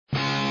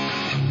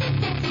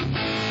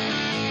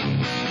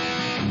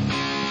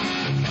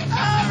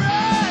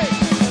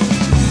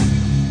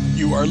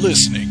are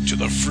listening to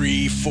the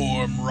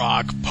Freeform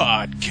Rock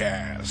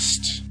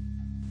Podcast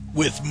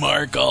with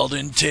Mark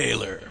Alden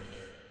Taylor.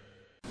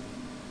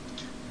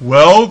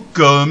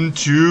 Welcome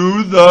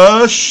to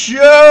the show,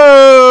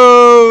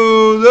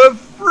 the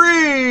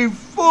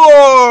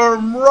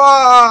Freeform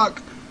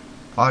Rock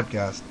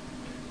Podcast,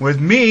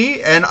 with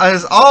me, and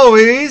as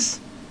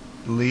always,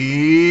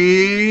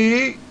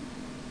 Lee.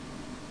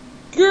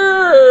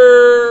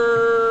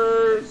 Girls,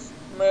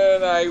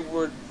 man, I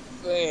would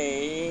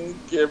think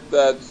if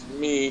that's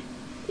me.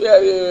 How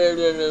are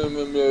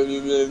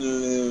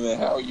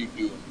you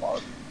doing,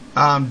 Mark?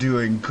 I'm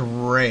doing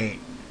great.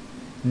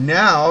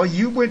 Now,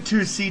 you went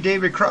to see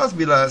David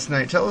Crosby last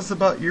night. Tell us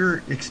about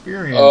your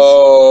experience.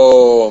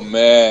 Oh,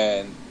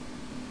 man.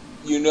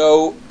 You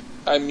know,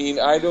 I mean,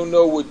 I don't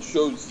know what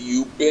shows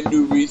you've been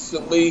to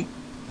recently,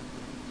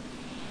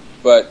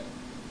 but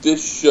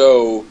this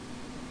show,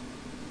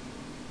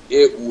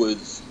 it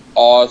was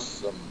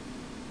awesome.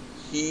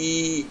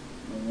 He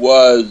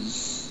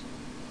was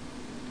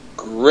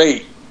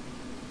great.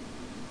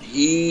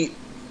 He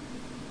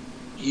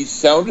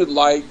sounded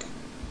like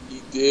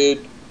he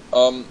did,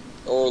 or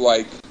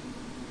like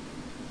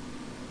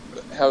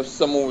how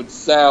someone would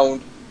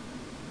sound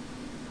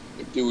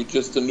if they were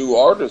just a new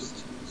artist.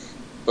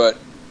 But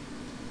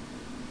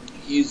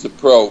he's a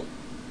pro.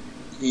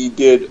 He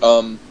did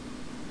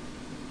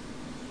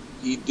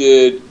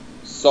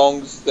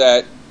songs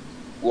that,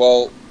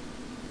 well,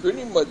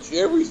 pretty much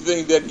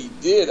everything that he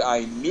did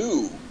I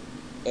knew.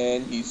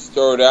 And he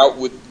started out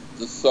with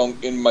the song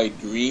In My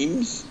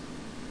Dreams.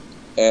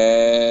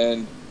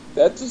 And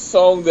that's a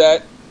song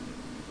that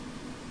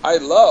I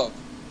love.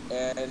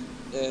 And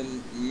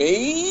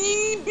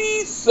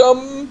maybe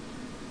some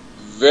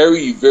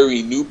very,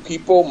 very new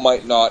people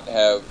might not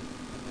have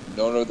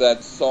known of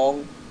that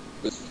song.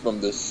 It's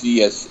from the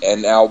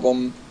CSN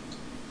album,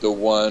 the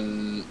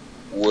one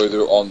where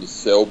they're on the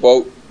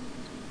sailboat.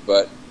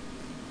 But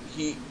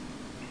he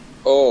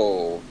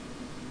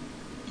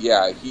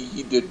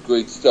did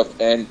great stuff.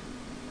 And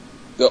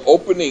the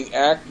opening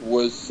act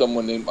was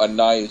someone named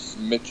Anais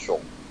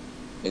Mitchell,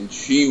 and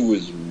she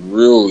was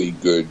really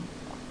good.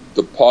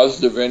 The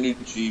positive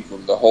energy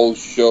from the whole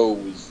show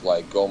was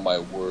like, oh my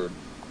word.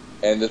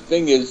 And the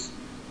thing is,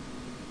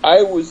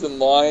 I was in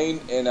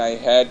line and I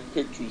had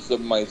pictures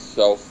of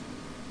myself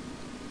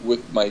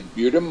with my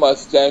beard and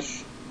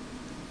mustache,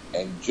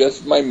 and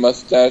just my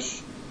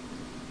mustache,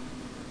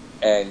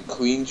 and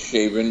clean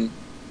shaven.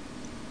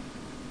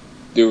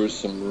 There were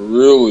some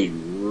really,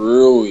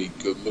 really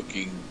good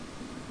looking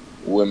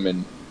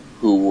women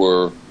who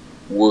were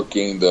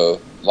working the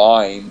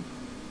line,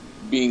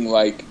 being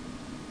like,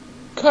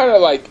 kind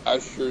of like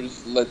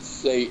ushers, let's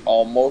say,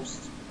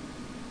 almost.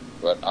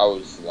 But I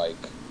was like,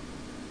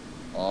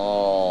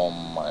 oh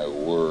my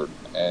word.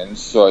 And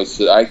so I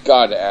said, I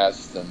gotta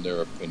ask them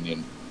their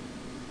opinion.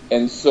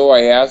 And so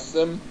I asked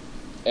them,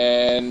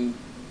 and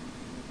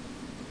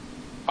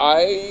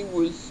I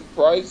was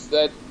surprised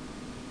that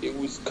it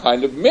was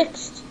kind of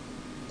mixed.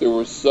 There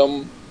were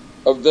some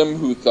of them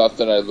who thought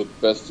that I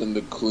looked best in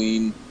the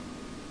clean,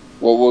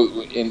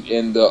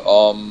 in the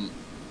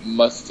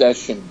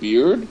mustache and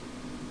beard.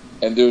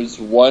 And there's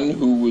one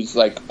who was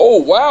like,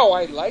 oh wow,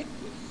 I like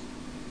this.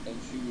 And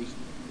she was,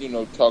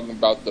 talking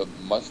about the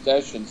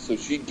mustache. And so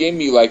she gave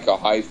me like a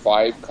high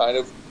five kind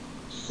of.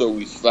 So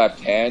we slapped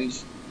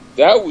hands.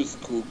 That was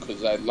cool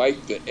because I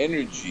liked the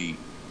energy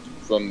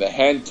from the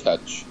hand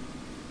touch.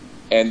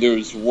 And there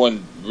was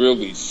one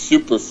really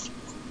super,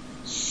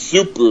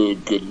 super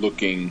good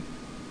looking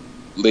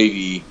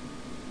lady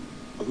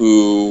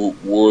who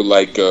wore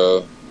like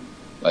a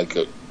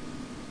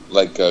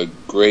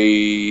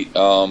gray,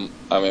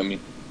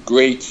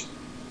 great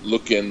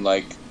looking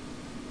like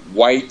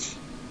white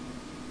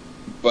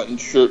button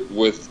shirt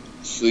with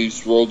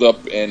sleeves rolled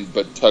up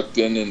but tucked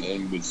in,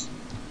 and was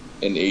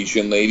an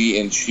Asian lady,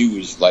 and she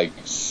was like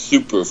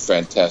super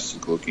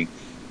fantastic looking.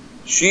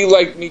 She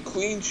liked me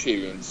clean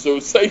shaven, so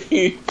it's like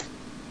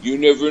you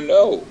never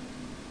know.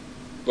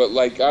 But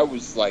like I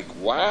was like,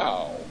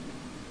 wow.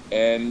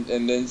 And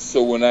then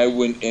so when I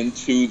went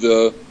into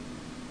the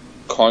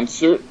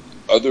concert,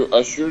 other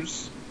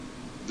ushers,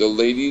 the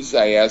ladies,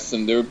 I asked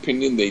them their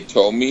opinion. They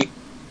told me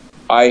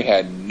I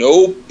had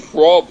no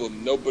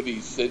problem. Nobody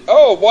said,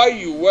 oh, why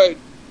you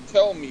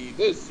tell me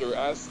this or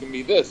asking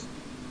me this?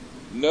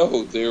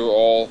 No, they were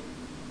all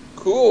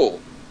cool,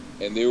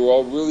 and they were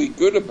all really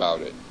good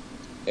about it.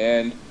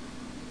 And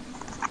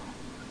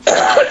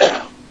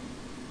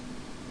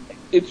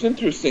it's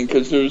interesting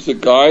because there was a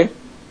guy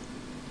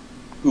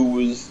who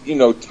was,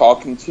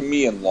 talking to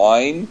me in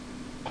line,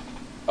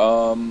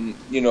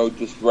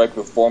 just right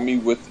before me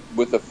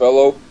with a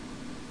fellow.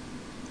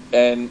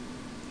 And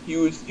he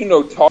was,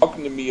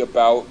 talking to me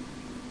about,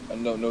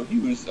 he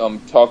was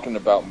talking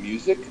about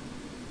music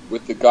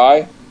with the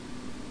guy.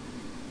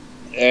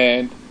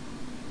 And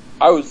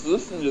I was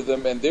listening to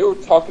them, and they were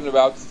talking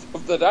about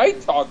stuff that I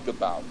talked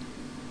about.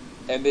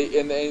 And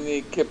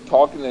they kept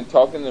talking, and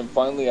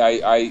finally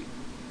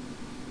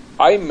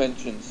I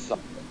mentioned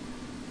something.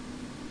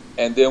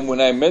 And then when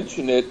I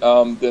mentioned it,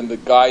 then the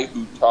guy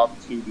who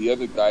talked to the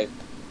other guy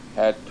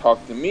had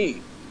talked to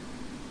me.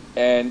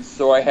 And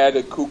so I had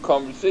a cool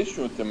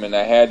conversation with him, and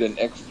I had an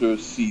extra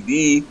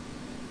CD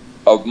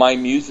of my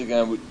music. And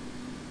I would,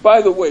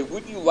 by the way,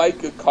 would you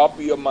like a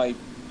copy of my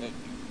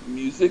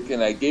music?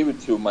 And I gave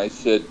it to him. I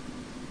said,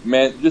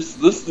 man,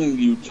 just listening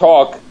to you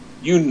talk,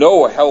 you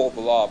know a hell of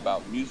a lot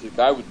about music.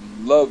 I would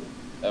love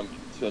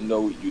to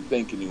know what you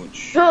think. And he went,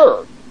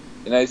 sure.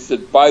 And I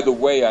said, by the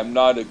way, I'm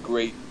not a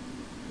great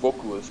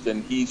vocalist.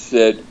 And he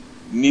said,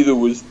 neither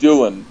was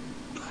Dylan.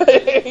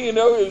 You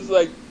know, it was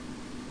like,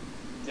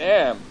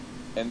 damn.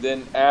 And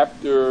then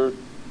after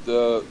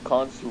the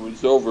concert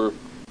was over,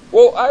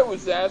 well, I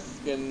was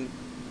asking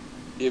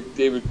if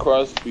David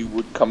Crosby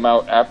would come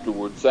out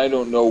afterwards. I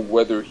don't know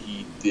whether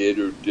he did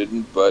or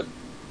didn't, but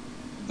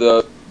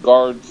the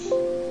guards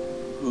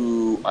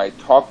who I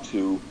talked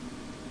to,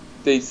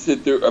 they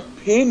said their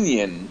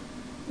opinion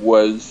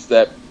was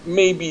that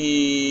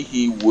maybe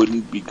he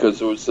wouldn't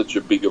because it was such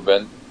a big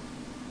event.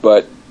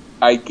 But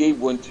I gave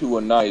one to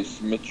Anais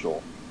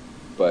Mitchell.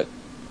 But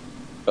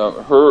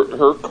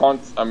her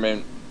concert, I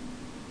mean,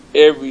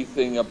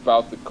 everything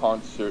about the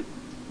concert,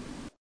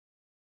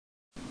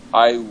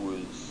 I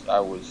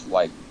was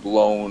like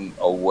blown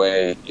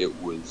away.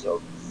 It was a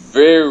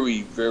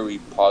very, very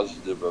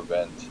positive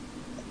event.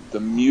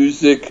 The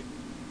music,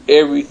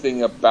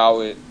 everything about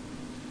it,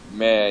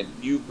 man.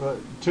 It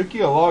took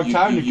you a long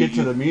time to get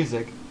to the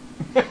music.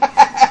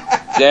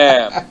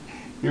 Damn.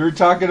 You were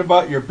talking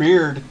about your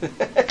beard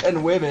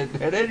and women,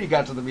 and then you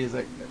got to the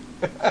music.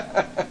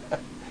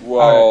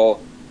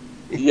 Well,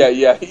 right.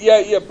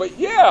 yeah, but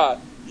yeah.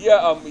 You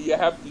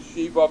have to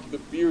shave off the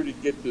beard to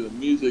get to the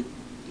music.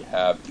 You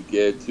have to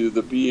get to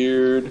the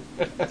beard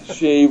to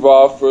shave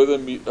off for the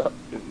music.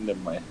 Never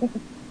mind.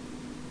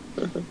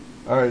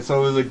 All right,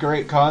 so it was a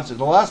great concert.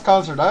 The last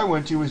concert I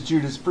went to was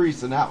Judas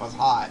Priest, and that was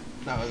hot.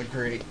 That was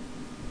great.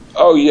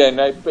 Oh yeah, and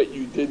I bet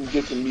you didn't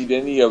get to meet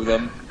any of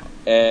them.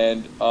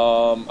 And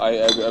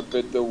I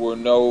bet there were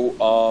no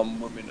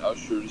women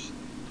ushers,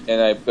 and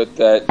I bet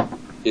that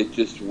it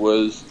just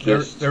was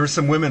just there were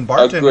some women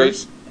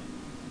bartenders.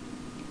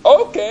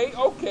 Okay,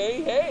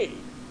 hey,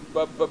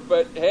 but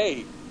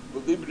hey,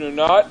 believe it or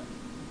not,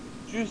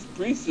 Judas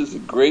Priest is a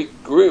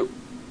great group,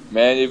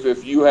 man.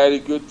 If you had a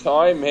good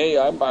time, hey,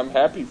 I'm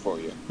happy for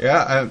you.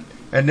 Yeah,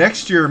 and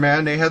next year,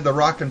 man, they had the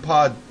Rockin'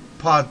 Pod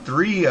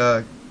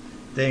 3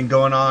 thing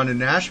going on in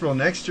Nashville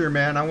next year,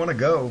 man. I want to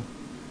go.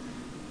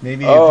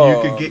 Maybe if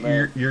you could get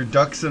your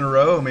ducks in a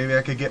row, maybe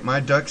I could get my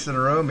ducks in a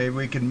row. Maybe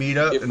we could meet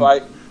up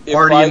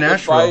party in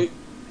Nashville.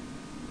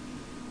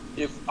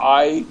 If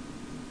I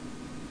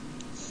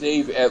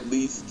save at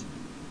least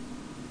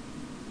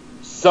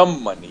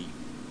some money,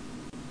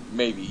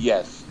 maybe,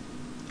 yes.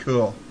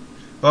 Cool.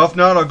 Well, if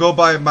not, I'll go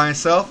by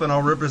myself and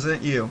I'll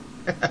represent you.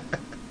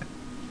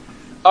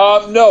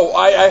 No,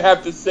 I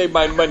have to save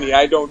my money.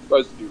 I don't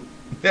trust you.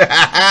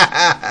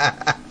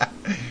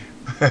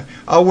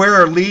 I'll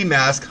wear a Lee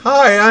mask.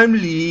 Hi, I'm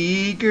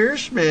Lee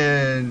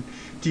Gershman.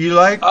 Do you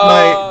like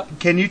my...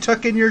 Can you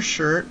tuck in your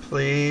shirt,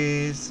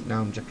 please?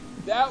 No, I'm joking.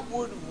 That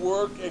would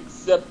work,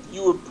 except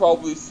you would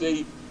probably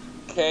say,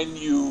 can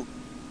you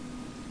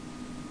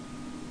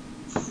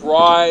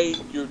fry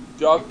your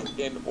duck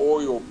in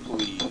oil,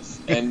 please?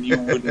 And you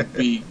wouldn't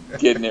be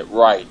getting it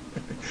right.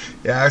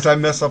 Yeah, because I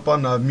mess up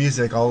on the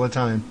music all the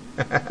time.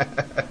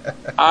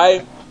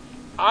 I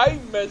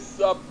mess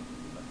up.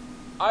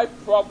 I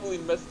probably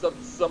messed up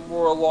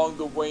somewhere along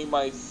the way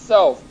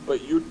myself,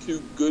 but you're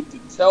too good to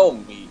tell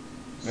me.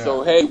 Yeah.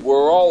 So hey,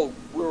 we're all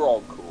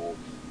cool.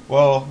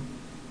 Well,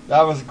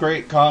 that was a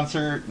great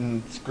concert,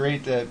 and it's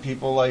great that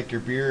people like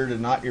your beard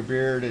and not your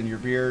beard and your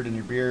beard and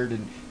your beard.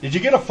 And did you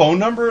get a phone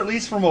number at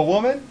least from a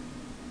woman?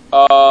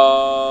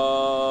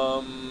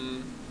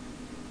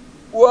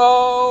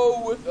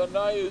 Well, with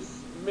Anais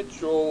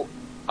Mitchell,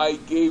 I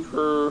gave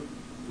her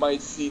my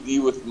CD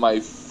with my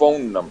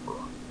phone number.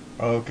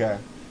 Okay.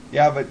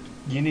 Yeah, but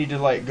you need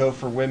to go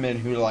for women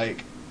who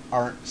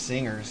aren't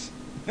singers.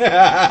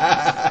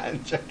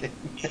 I'm joking.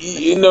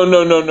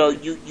 No.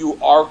 You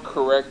are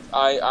correct.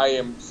 I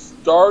am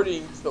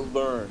starting to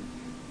learn.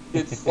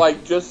 It's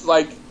just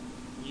like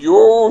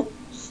you're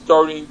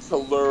starting to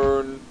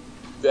learn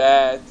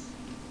that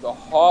the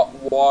hot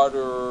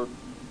water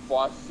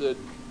faucet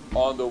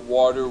on the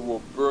water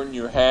will burn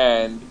your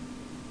hand,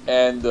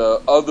 and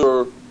the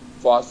other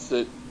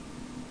faucet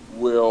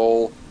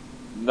will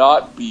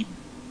not be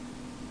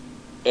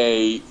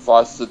a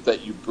faucet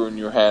that you burn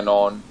your hand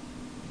on.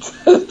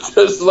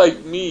 Just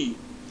like me.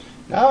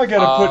 Now I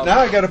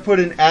gotta put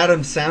in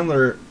Adam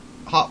Sandler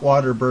hot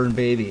water burn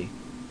baby.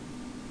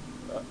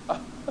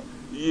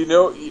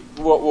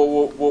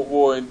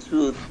 Well, in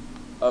truth,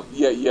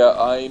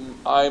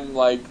 I'm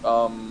like,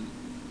 I'm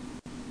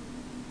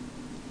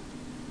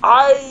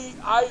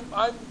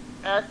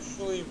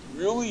actually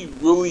really,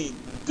 really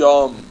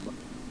dumb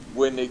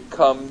when it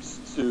comes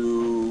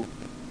to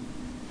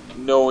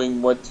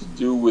knowing what to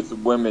do with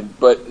women.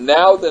 But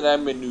now that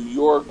I'm in New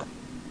York,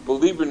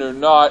 believe it or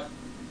not,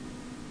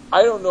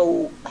 I don't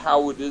know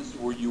how it is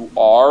where you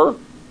are,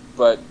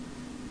 but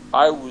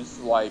I was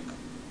like,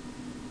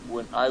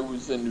 when I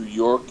was in New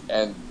York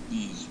and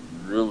these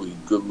really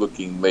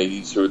good-looking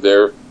ladies were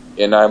there,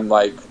 and I'm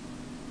like,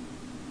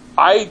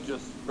 I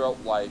just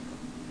felt like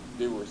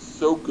they were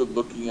so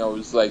good-looking. I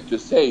was like,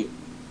 just, hey,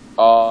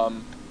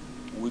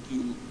 would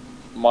you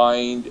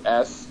mind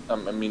I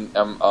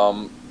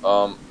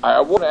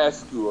want to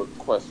ask you a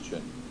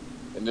question.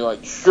 And they're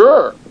like,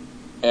 sure.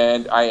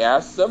 And I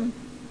asked them,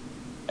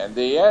 and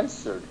they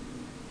answered.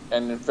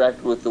 And in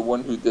fact, with the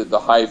one who did the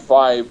high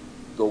five,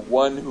 the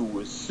one who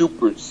was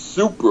super,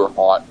 super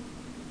hot,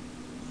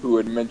 who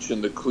had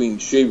mentioned the clean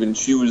shaven,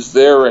 she was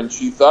there, and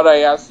she thought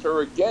I asked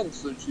her again.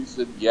 So she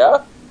said,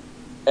 yeah.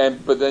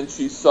 But then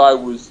she saw I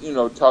was,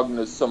 talking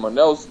to someone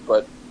else,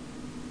 but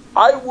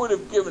I would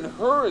have given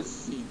her a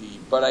CD,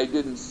 but I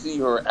didn't see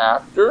her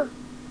after.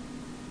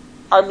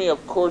 I mean,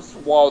 of course,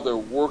 while they're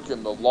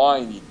working the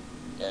line,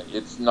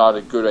 it's not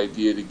a good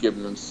idea to give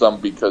them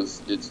some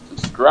because it's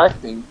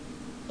distracting.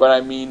 But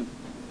I mean,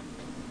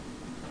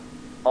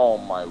 oh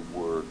my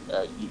word!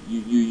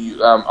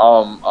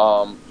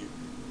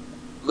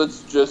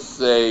 Let's just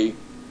say,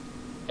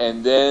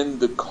 and then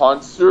the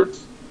concert,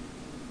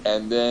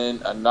 and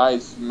then a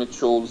nice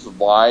Mitchell's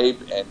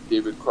vibe and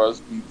David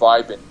Crosby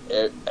vibe,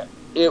 and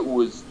it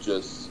was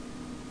just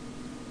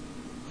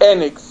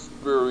an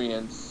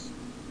experience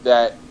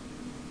that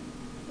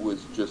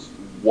was just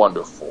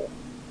wonderful.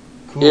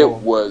 Cool. It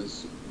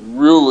was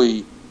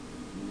really,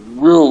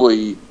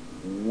 really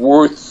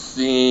worth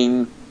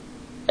seeing,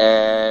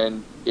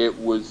 and it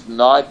was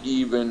not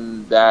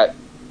even that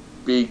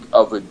big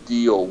of a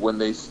deal. When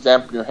they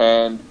stamp your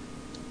hand,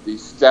 they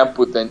stamp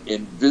with an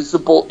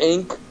invisible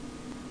ink,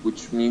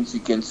 which means you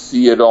can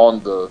see it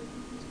on the,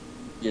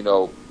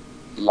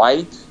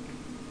 light,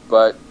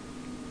 but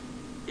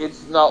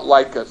it's not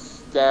like a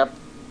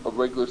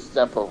regular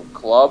stamp of a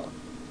club.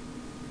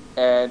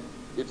 And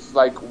it's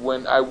like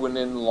when I went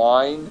in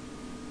line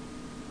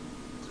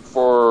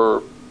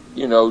for,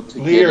 to Lee,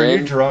 get in. Are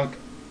you drunk?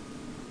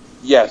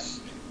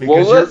 Yes.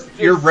 Because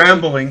you're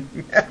rambling.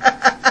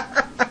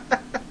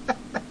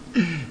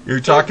 You're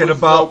talking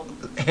about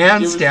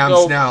hand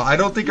stamps now. I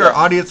don't think our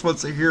audience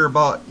wants to hear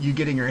about you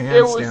getting your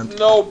hand stamped.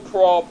 There was no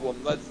problem.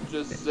 Let's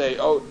just say,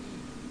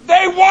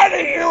 they want to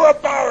hear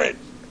about it.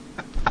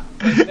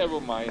 But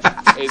never mind.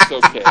 It's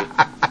okay.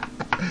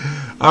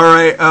 All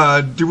right.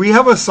 Do we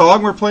have a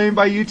song we're playing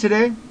by you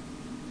today?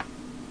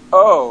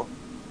 Yeah,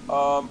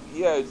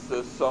 it's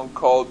a song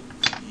called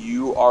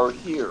You Are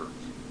Here.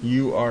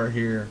 You Are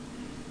Here.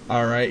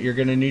 All right, you're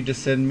going to need to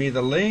send me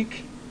the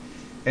link.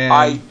 And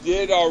I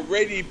did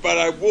already, but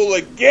I will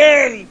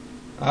again.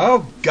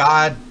 Oh,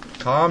 God.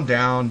 Calm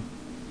down.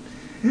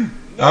 No,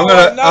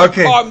 I'm not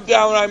calm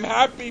down. I'm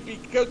happy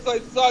because I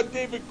saw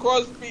David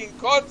Crosby in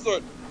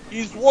concert.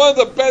 He's one of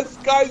the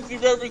best guys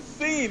you've ever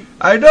seen.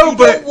 I know,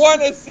 but... You don't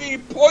want to see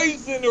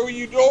Poison, or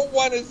you don't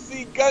want to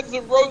see Guns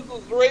N'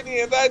 Roses or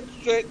any of that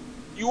shit.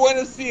 You want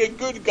to see a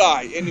good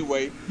guy,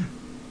 anyway.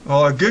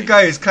 Well, a good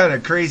guy is kind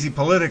of crazy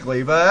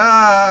politically,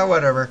 but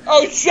whatever.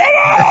 Oh, shut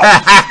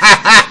up!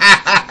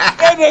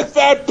 Edit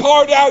that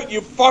part out, you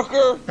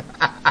fucker!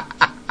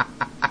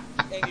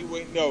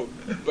 Anyway, no.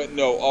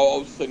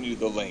 I'll send you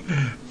the link.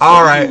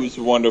 All right. It was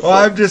wonderful.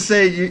 Well, I'm just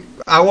saying,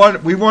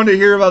 we want to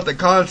hear about the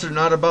concert,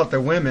 not about the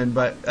women,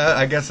 but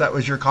I guess that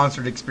was your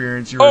concert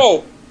experience.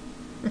 I'll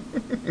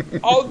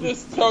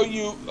just tell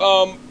you,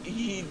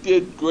 he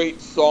did great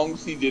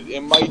songs. He did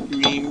In My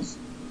Dreams.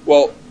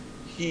 Well,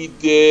 he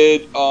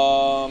did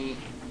a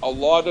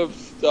lot of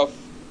stuff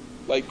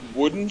like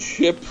Wooden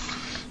Ships.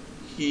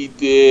 He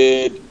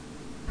did...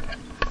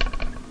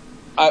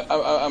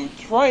 I'm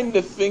trying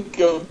to think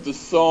of the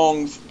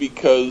songs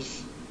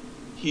because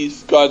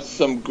he's got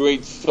some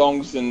great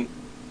songs, and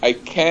I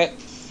can't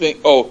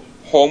think...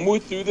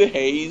 Homeward Through the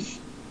Haze,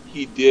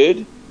 he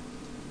did.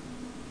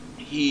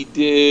 He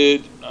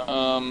did...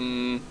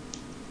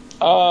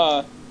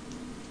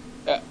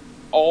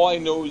 all I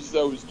know is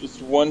that was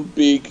just one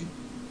big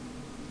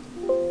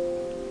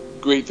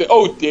great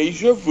thing.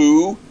 Deja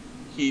Vu,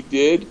 he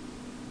did.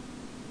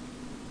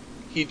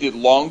 He did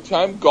Long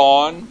Time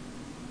Gone.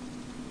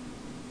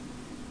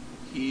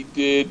 He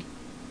did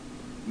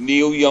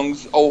Neil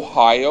Young's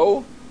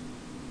Ohio.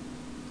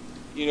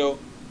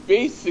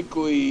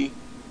 Basically,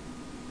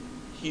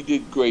 he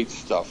did great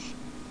stuff.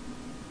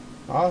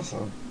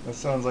 Awesome. That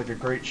sounds like a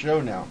great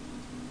show now.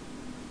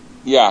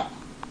 Yeah.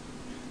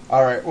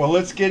 All right, well,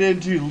 let's get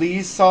into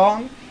Lee's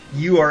song,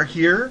 You Are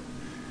Here,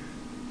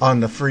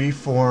 on the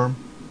Freeform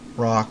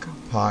Rock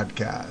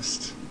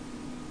Podcast.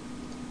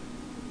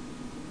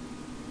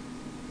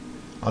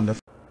 On the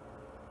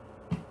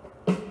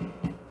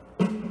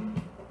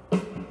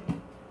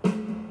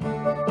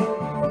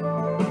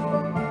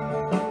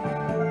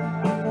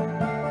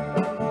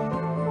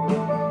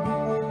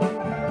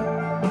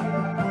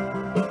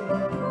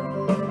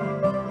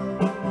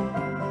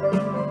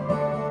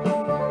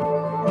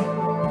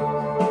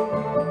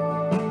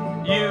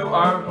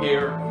are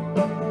here.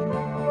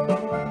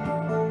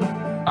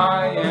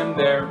 I am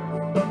there.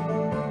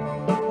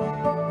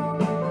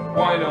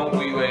 Why don't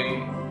we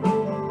lay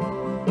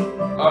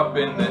up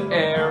in the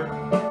air?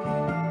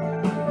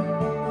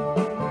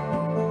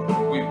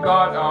 We've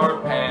got our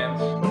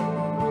pants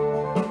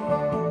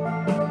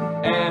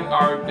and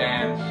our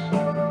dance.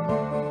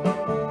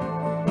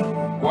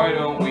 Why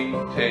don't we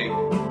take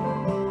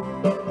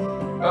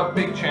a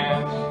big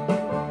chance?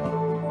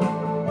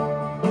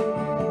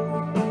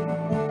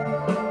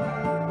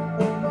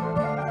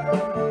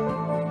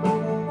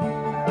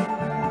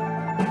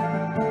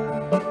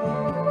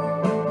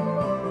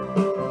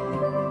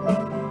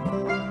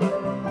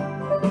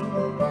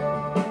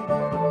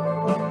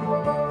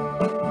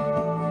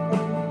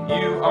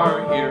 You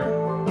are here,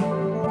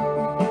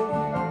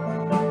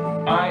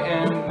 I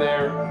am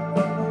there.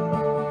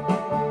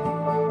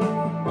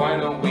 Why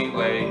don't we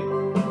lay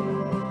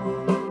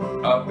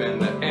up in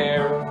the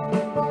air?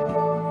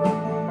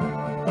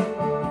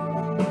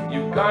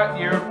 You've got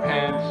your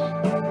pants,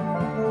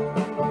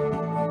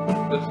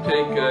 let's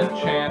take a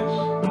chance.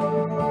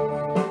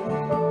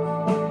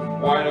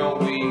 Why don't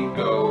we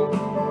go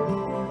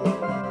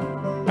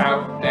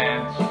out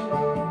dance?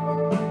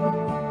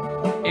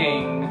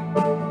 Ing.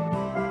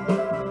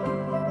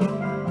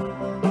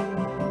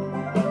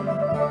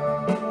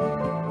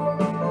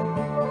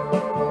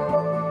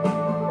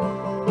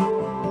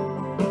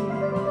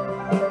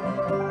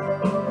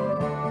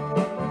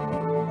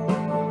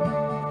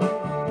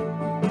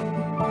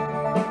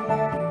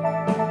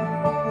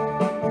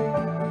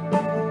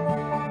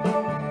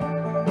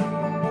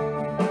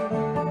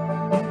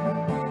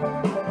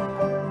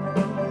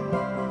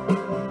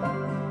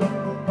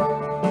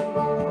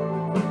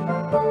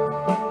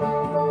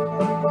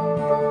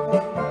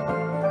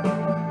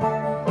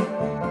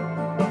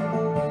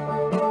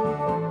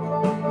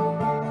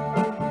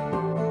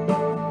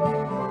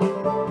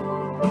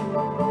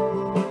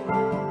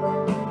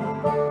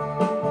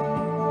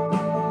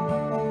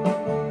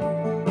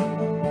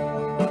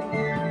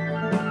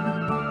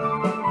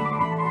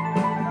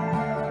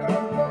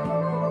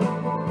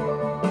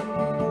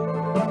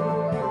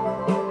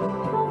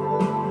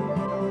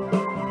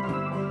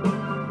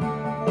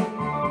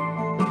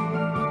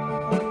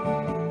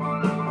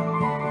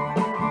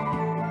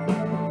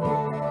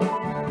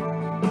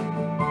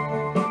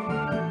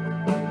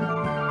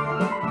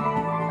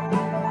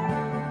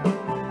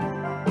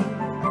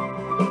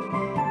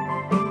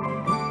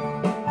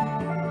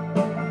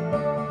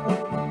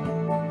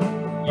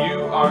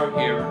 You are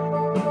here,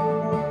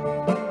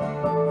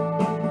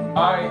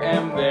 I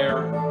am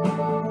there.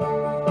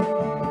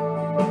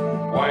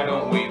 Why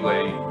don't we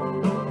lay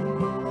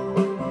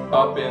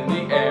up in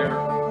the air?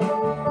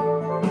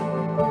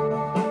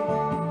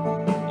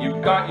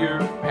 You've got your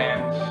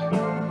pants,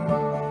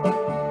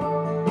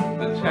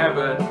 let's have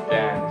a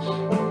dance.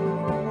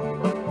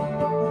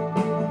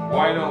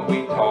 Why don't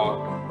we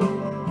talk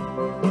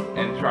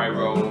and try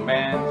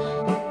romance?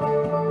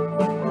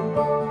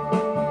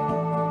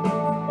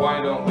 Why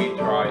don't we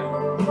try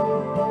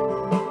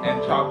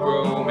and talk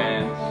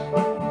romance?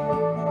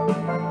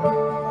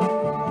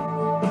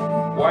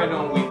 Why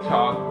don't we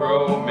talk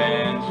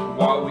romance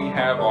while we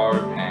have our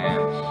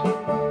pants?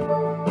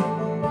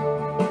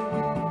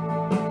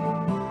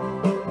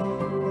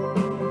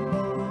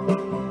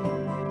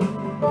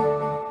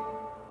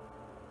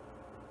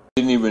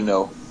 Didn't even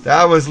know.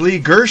 That was Lee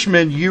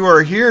Gershman, You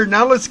Are Here.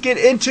 Now let's get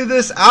into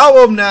this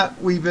album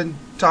that we've been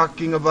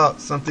talking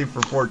about something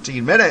for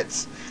 14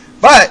 minutes.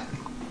 But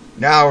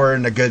now we're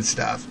in the good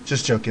stuff.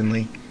 Just joking,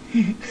 Lee.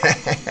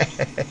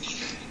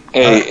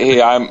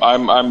 Hey,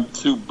 I'm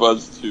too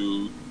buzzed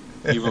to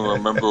even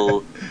remember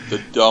the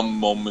dumb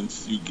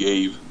moments you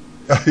gave.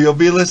 You'll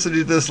be listening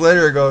to this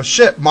later and go,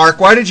 shit, Mark,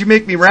 why did you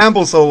make me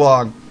ramble so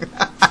long?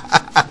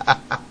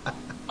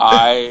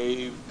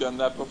 I've done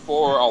that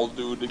before. I'll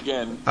do it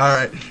again. All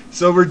right.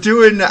 So we're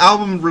doing the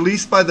album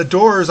released by The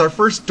Doors, our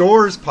first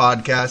Doors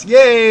podcast.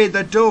 Yay,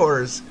 The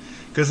Doors.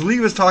 Because Lee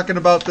was talking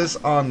about this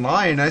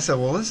online. I said,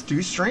 well, let's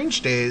do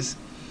Strange Days.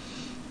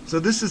 So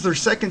this is their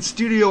second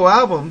studio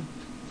album.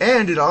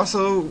 And it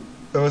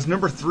was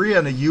number 3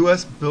 on the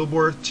U.S.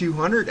 Billboard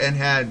 200 and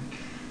had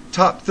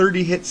top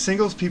 30 hit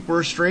singles, People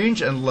Are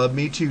Strange and Love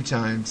Me 2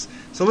 Times.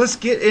 So let's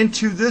get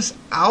into this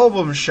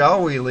album,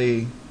 shall we,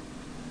 Lee?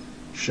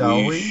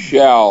 Shall we?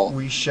 Shall.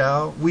 We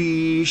shall.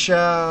 We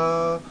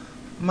shall.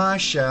 My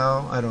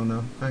shall. I don't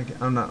know.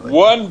 I'm not like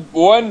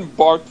One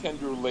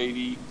bartender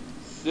lady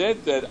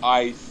said that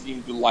I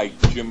seemed to like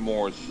Jim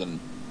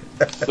Morrison.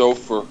 So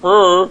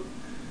for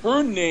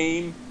her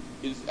name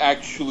is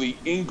actually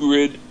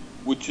Ingrid,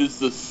 which is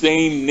the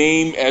same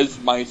name as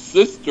my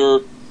sister,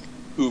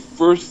 who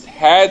first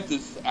had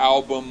this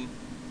album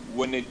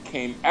when it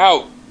came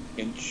out.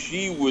 And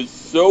she was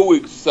so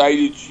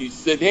excited, she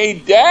said, "Hey,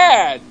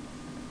 Dad,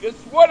 guess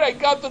what? I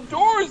got the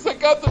Doors.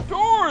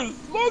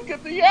 Look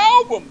at the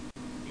album."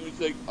 He was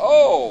like,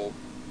 "Oh,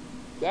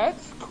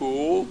 that's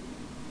cool."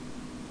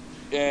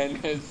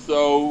 And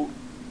so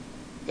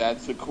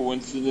that's a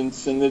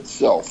coincidence in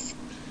itself.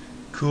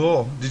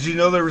 Cool. Did you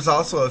know there was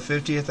also a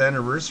 50th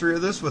anniversary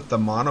of this with the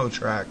mono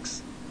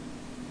tracks?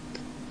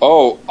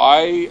 Oh,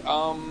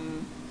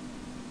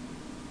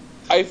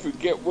 I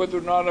forget whether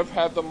or not I've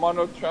had the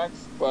mono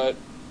tracks, but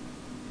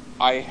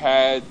I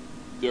had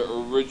the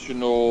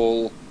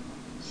original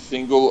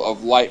single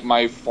of Light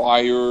My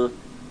Fire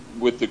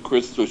with the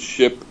Crystal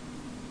Ship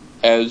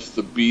as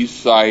the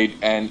B-side,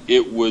 and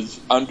it was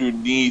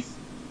underneath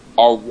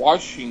our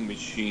washing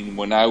machine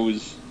when I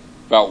was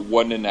about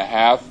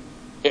 1.5,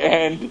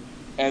 and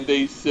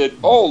they said,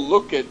 "Oh,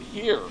 look at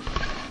here."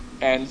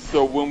 And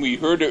so when we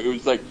heard it, it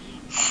was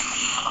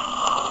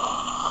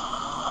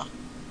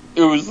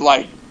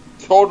like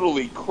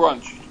totally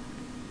crunched,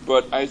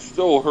 but I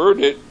still heard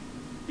it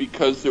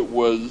because it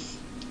was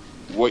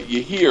what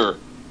you hear.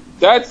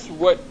 That's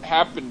what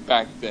happened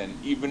back then.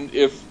 Even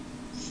if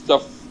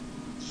stuff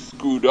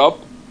screwed up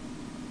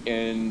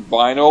in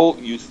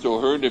vinyl, you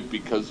still heard it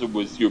because it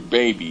was your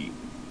baby.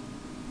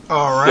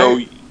 All right.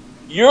 So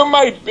you're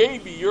my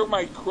baby. You're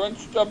my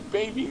crunched up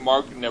baby,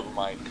 Mark. Never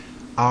mind.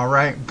 All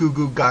right, goo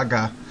goo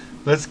gaga.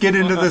 Let's get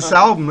into this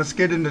album. Let's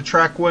get into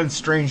track 1,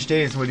 Strange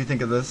Days. What do you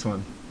think of this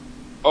one?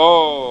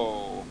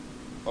 Oh,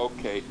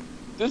 okay.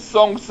 This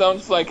song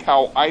sounds like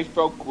how I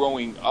felt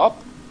growing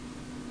up.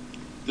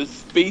 The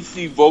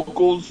spacey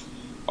vocals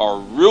are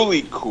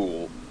really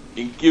cool.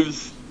 It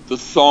gives the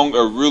song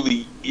a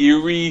really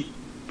eerie,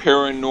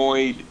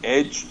 paranoid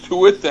edge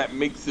to it that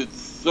makes it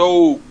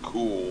so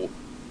cool.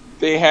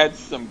 They had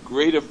some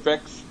great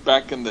effects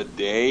back in the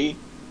day.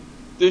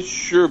 This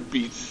sure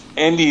beats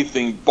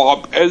anything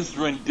Bob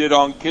Ezrin did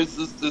on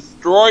Kiss's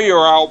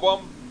Destroyer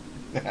album.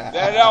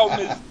 That album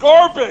is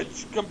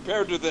garbage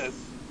compared to this.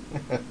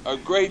 A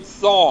great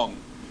song.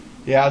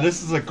 Yeah,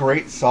 this is a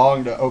great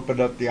song to open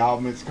up the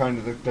album. It's kind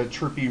of the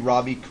trippy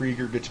Robbie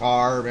Krieger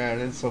guitar, man.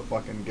 It's so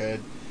fucking good.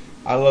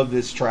 I love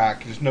this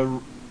track.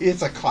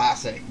 It's a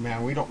classic,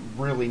 man. We don't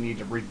really need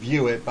to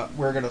review it, but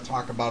we're gonna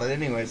talk about it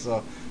anyway.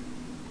 So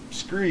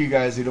screw you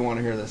guys who don't want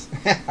to hear this.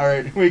 All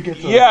right, we get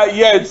to yeah,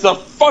 it's a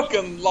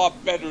fucking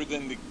lot better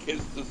than the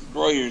Kiss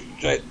Destroyer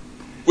shit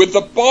with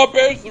the Bob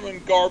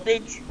Ezrin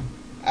garbage.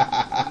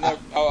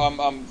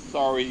 I'm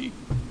sorry.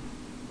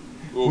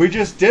 Oops. We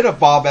just did a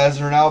Bob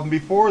Ezrin album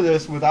before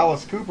this with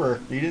Alice Cooper.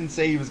 He didn't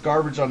say he was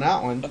garbage on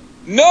that one.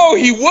 No,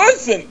 he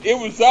wasn't. It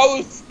was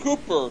Alice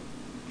Cooper.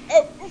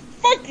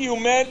 Fuck you,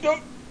 man.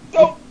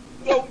 Don't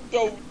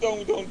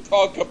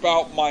talk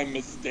about my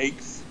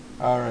mistakes.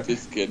 All right.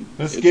 Just kidding.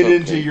 Let's get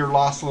into Your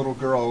Lost Little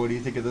Girl. What do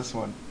you think of this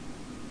one?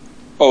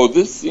 Oh,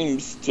 this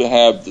seems to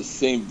have the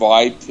same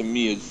vibe to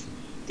me as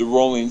the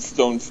Rolling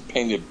Stones'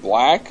 Painted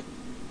Black.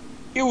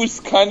 It was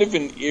kind of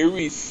an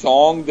eerie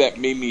song that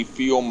made me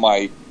feel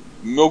my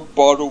milk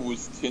bottle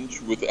was tinged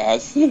with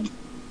acid.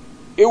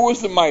 It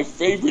wasn't my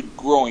favorite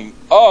growing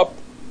up,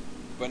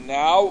 but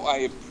now I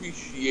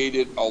appreciate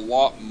it a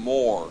lot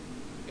more.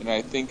 And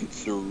I think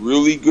it's a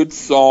really good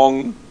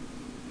song,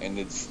 and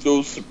it's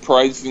still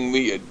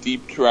surprisingly a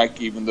deep track,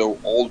 even though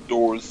all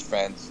Doors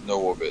fans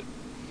know of it.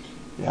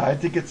 Yeah, I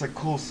think it's a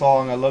cool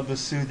song. I love the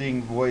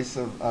soothing voice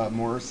of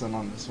Morrison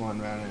on this one,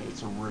 man.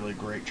 It's a really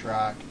great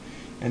track.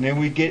 And then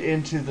we get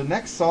into the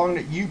next song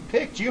that you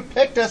picked. You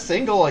picked a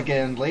single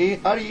again,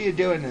 Lee. How are you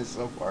doing this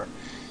so far?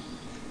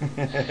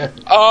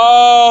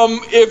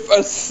 If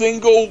a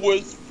single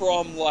was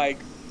from like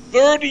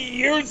 30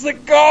 years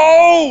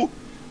ago,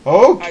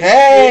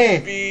 okay, I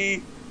should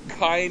be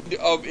kind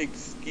of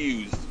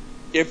excused.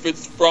 If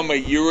it's from a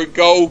year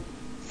ago,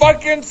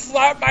 fucking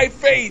slap my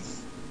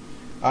face.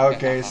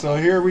 Okay, so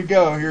here we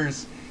go.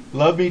 Here's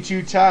Love Me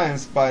 2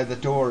 Times by The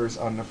Doors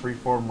on the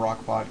Freeform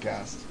Rock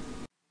Podcast.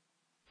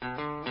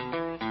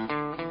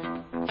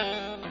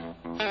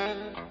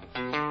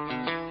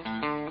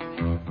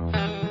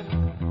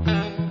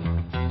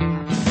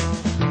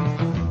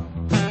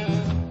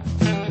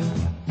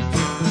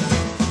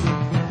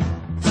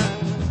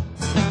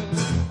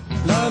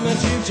 Love me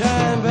 2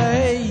 times,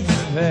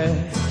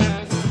 baby.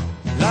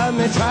 Love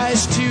me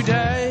twice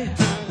today.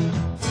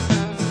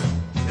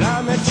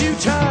 Love me 2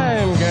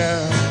 times,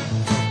 girl.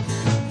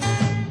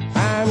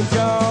 I'm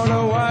gone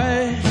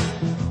away.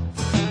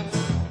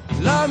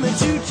 Love me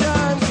 2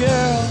 times,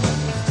 girl.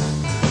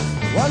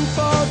 One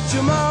for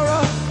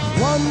tomorrow,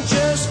 one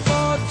just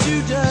for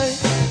today.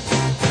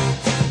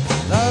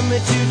 Love me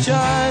 2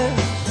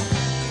 times.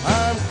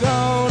 I'm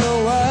gone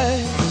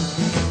away.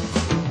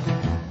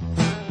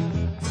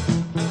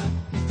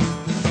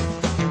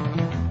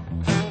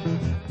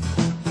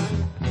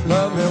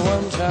 Love me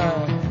 1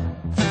 time.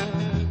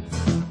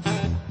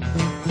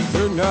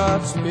 Do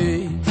not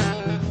speak.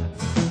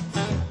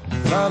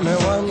 Love me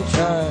 1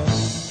 time.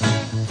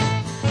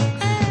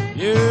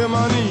 Yeah,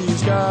 my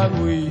knees got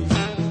weak.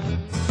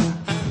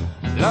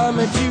 Love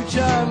me 2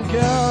 times,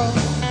 girl.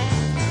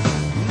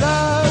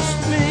 Lost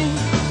me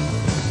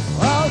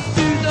all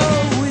through the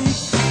week.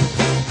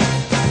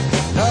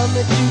 Love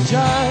me 2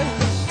 times.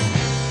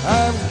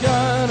 I'm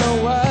gone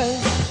away.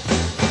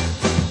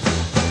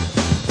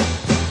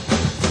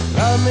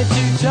 Love me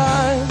 2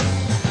 times.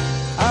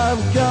 I'm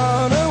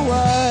gone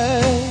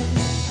away.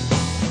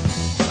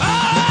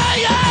 Oh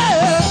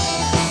yeah.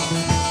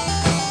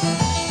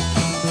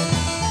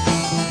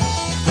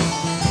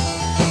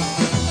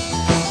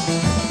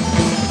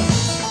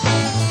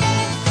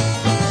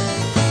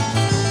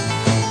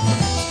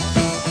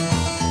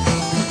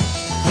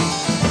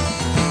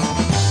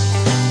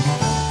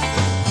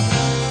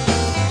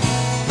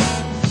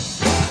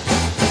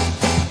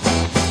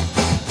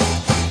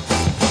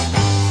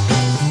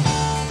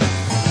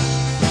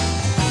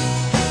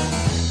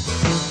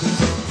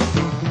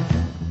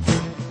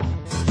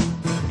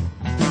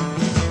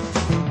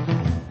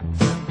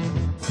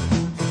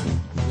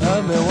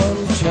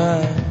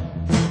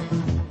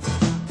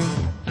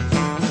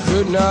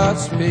 not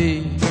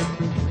speak.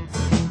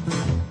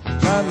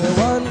 Try me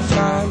one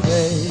time,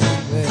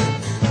 baby.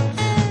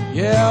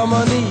 Yeah,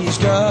 my knees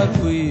got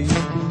weak.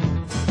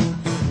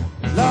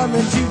 Love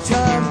me 2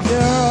 times,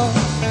 girl.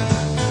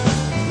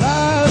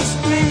 Last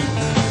week,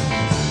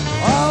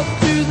 all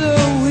through the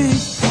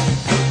week.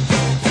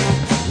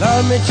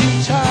 Love me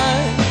 2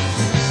 times,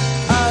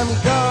 I'm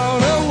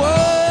gone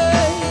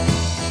away.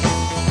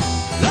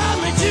 Love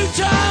me 2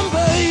 times,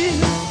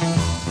 babe.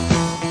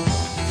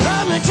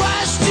 Love me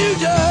twice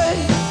today.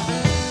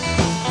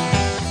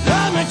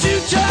 Love me 2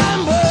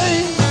 times,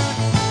 babe.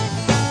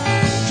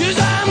 'Cause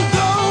I'm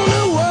gone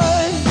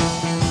away.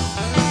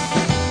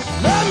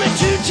 Love me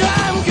 2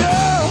 times,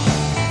 girl.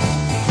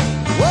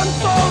 1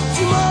 for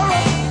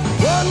tomorrow,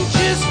 1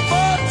 just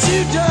for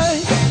today.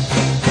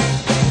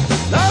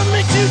 Love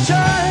me 2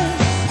 times,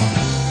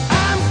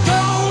 I'm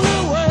gone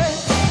away.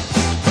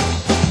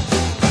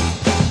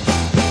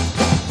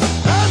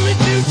 Love me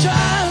 2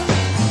 times,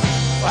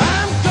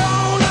 I'm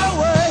gone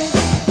away.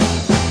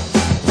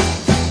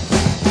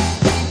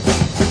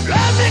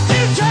 Love me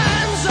 2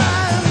 times,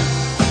 I'm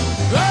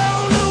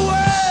gone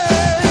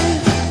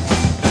away.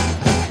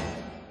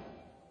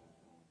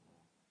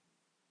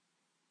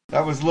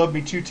 That was Love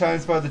Me 2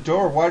 Times by the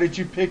Door. Why did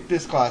you pick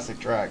this classic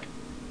track?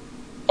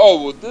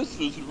 Oh, well, this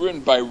was written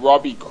by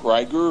Robbie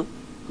Krieger,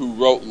 who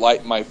wrote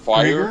Light My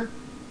Fire. Krieger?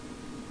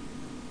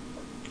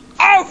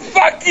 Oh,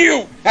 fuck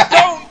you!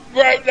 Don't,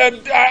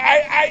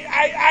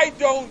 I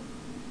don't,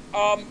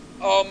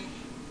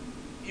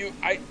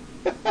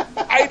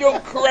 I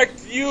don't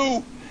correct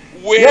you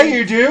when Yeah,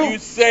 you do. you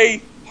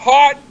say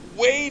hot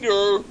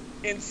waiter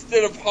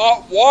instead of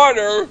hot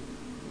water.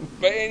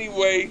 But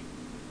anyway,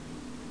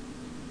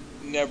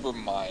 never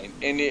mind.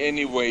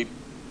 Anyway,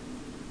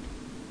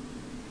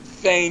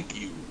 thank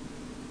you.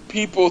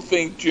 People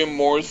think Jim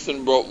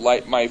Morrison wrote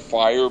Light My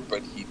Fire,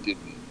 but he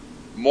didn't.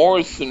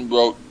 Morrison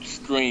wrote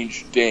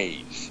Strange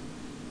Days.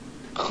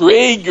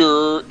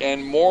 Krieger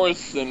and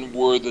Morrison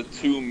were the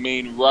 2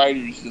 main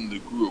writers in the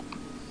group.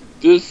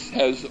 This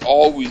has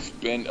always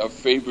been a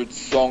favorite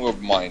song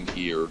of mine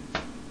here,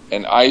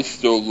 and I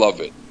still love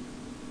it.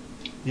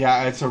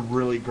 Yeah, it's a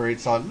really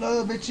great song.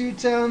 Love me 2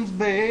 times,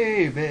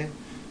 baby.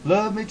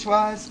 Love me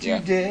twice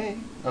today.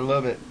 I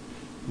love it.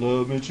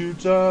 Love me 2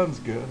 times,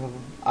 girl.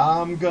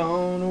 I'm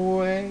gone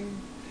away.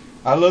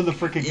 I love the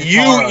freaking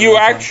guitar. You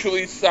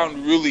actually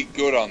sound really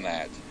good on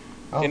that.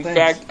 Oh, In thanks.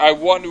 fact, I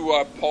want to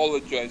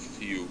apologize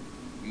to you.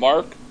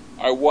 Mark,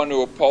 I want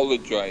to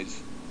apologize.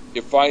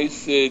 If I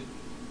said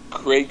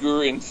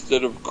Krieger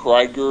instead of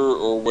Krieger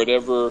or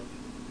whatever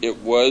it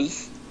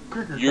was,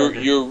 Krieger.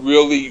 you're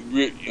really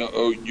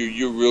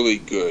you're really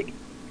good.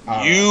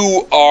 All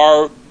You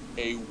are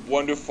a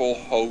wonderful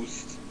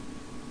host,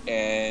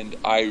 and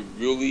I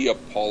really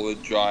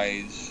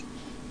apologize.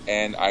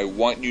 And I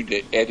want you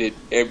to edit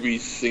every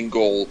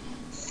single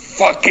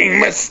fucking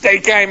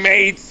mistake I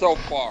made so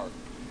far.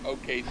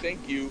 Okay,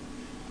 thank you.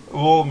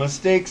 Well,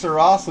 mistakes are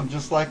awesome,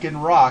 just like in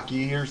rock.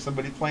 You hear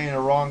somebody playing a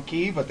wrong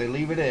key, but they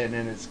leave it in,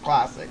 and it's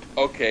classic.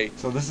 Okay.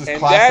 So this is And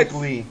classic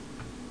Lee.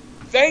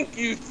 Thank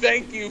you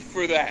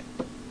for that.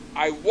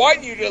 I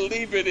want you to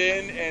leave it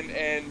in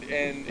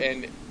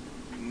and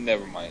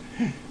never mind.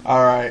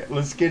 All right,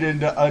 let's get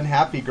into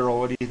Unhappy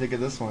Girl. What do you think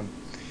of this one?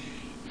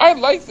 I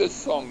like this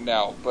song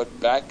now, but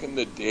back in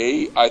the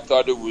day, I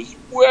thought it was,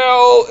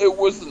 well, it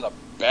wasn't a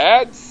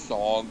bad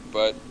song,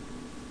 but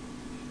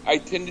I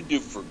tended to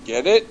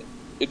forget it.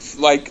 It's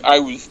like I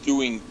was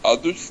doing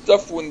other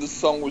stuff when the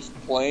song was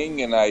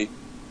playing, and I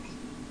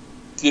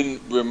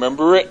didn't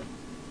remember it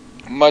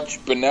much,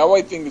 but now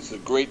I think it's a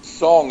great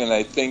song, and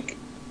I think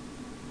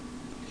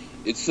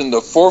it's in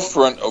the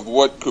forefront of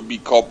what could be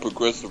called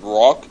progressive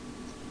rock.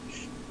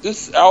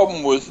 This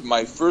album was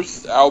my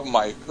first album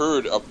I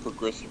heard of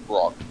progressive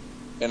rock,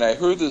 and I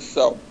heard this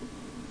album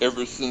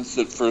ever since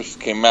it first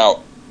came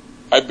out.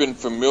 I've been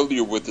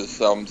familiar with this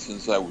album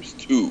since I was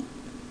 2.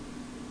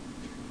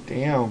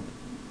 Damn.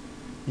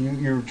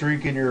 You're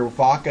drinking your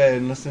vodka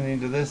and listening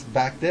to this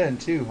back then,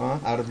 too, huh?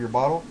 Out of your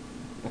bottle?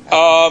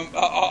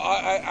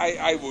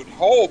 I would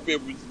hope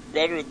it was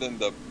better than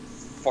the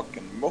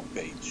fucking milk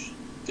age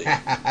they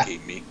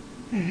gave me.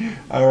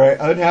 All right,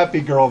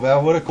 Unhappy Girl,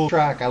 man. What a cool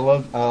track. I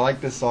like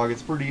this song.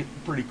 It's pretty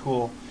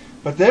cool.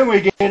 But then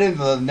we get into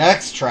the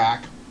next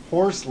track,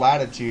 Horse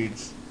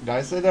Latitudes. Did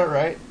I say that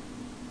right?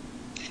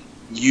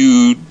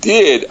 You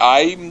did.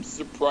 I'm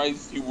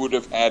surprised you would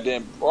have had a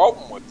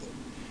problem with it.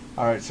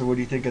 All right, so what do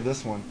you think of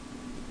this one?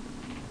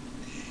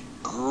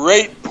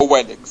 Great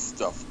poetic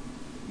stuff.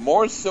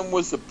 Morrison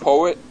was a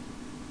poet,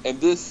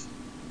 and this,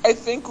 I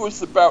think,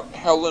 was about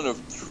Helen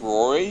of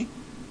Troy.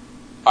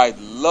 I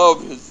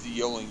love his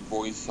yelling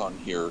voice on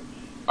here.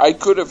 I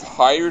could have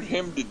hired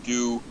him to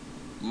do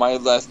My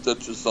Last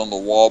Duchess on the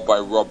Wall by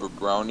Robert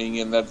Browning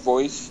in that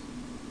voice,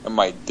 and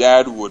my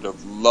dad would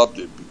have loved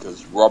it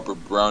because Robert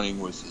Browning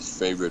was his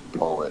favorite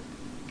poet.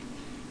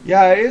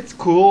 Yeah, it's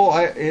cool.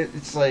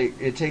 It's like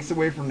it takes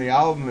away from the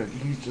album, and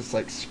he's just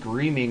like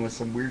screaming with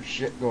some weird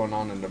shit going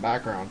on in the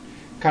background,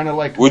 kind of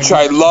like which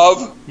I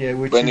love. Yeah,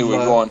 which but anyway,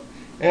 go on.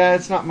 Yeah,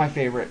 it's not my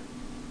favorite.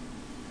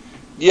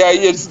 Yeah,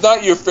 it's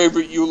not your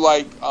favorite. You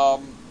like,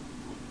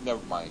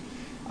 never mind.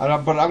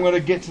 But I'm going to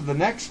get to the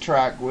next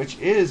track, which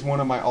is one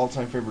of my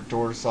all-time favorite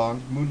Doors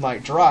songs,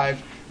 Moonlight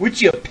Drive,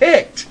 which you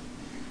picked.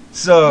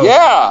 So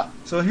yeah.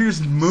 So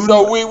here's Moonlight.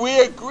 So we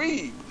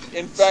agree.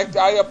 In fact,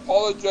 I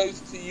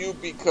apologize to you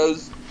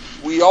because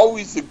we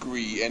always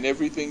agree and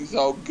everything's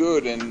all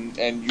good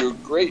and you're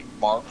great,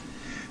 Mark.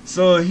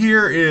 So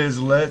here is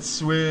Let's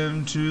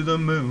Swim to the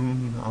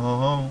Moon.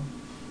 Oh.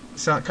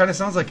 Kind of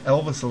sounds like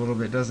Elvis a little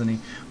bit, doesn't he?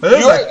 But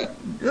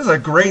this is a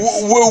great...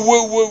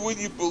 Would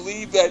you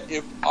believe that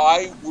if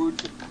I were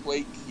to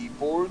play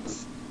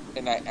keyboards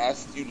and I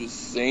asked you to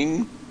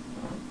sing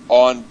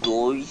on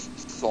Doors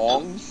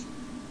songs,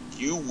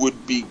 you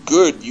would be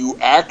good. You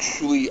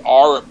actually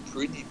are a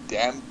pretty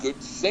damn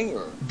good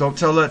singer. Don't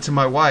tell that to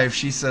my wife.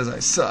 She says I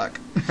suck.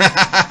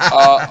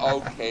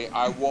 Okay,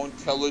 I won't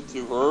tell it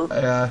to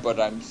her, but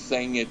I'm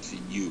saying it to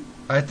you.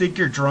 I think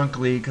you're drunk,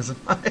 Lee, because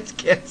I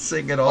can't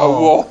sing at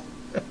all.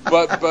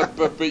 But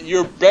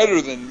you're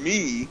better than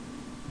me.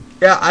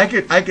 Yeah, I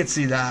could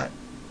see that.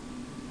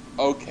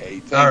 Okay,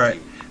 thank all right.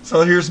 you.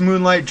 So here's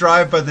Moonlight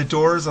Drive by The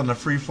Doors on the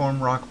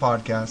Freeform Rock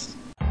Podcast.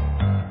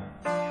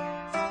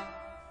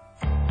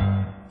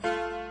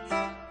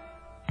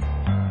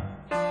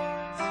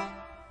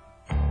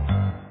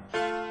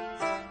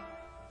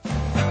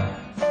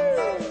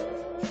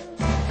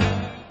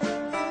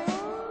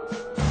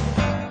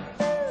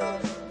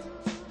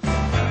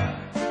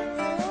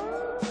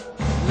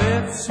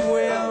 Let's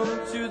swim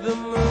to the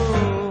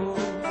moon,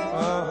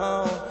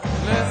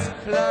 let's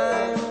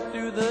climb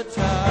through the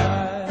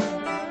tide,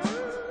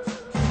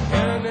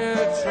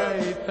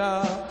 penetrate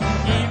the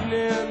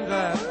evening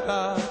that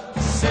the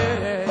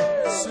city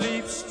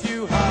sleeps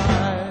too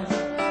high.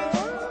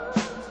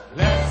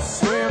 Let's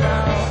swim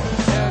out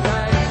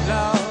tonight,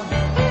 love,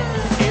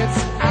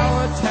 it's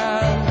our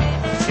time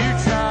to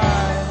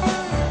try.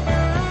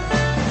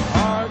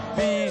 Heart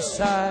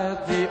beside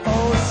the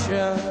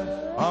ocean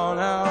on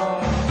our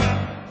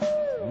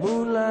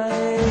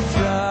Moonlight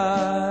Drive.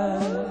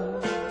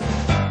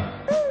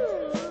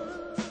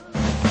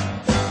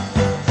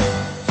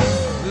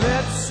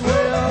 Let's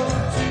swim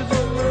to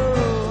the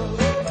moon,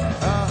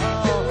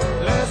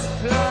 let's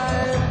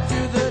climb to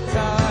the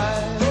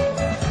tide,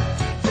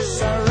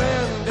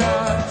 surrender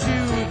to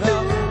the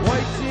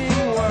waiting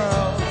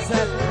worlds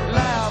that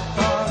laugh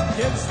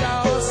against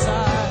our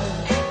side.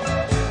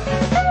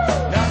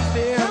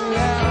 Nothing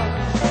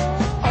left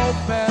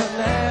open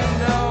and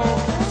no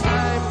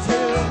time to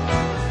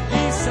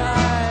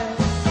decide.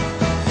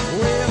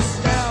 We'll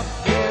step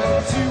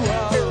into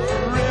a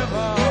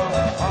river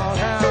on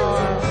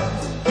our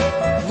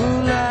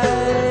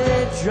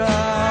Moonlight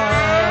Drive.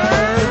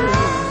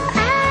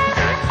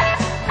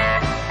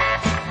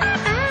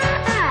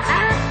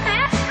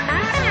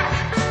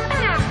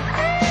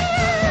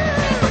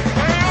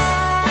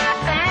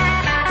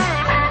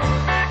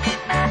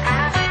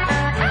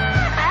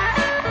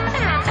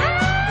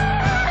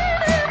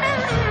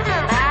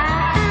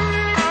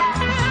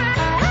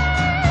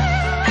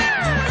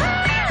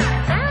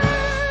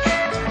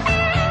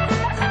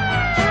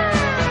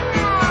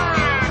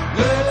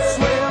 Let's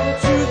swim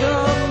to the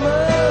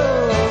moon,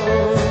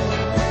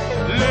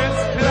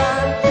 let's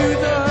climb through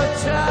the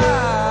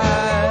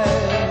tide.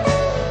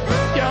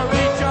 You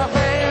reach your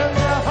hand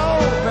to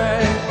hold me,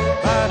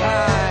 but I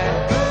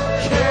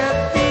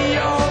can't be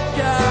your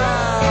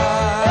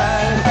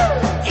guide.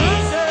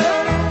 Easy,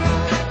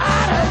 I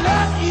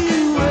love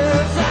you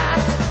as I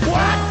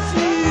watch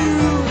you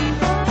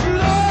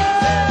float.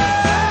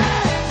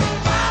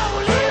 Fall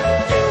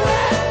into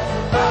it,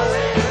 fall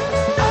in,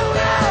 oh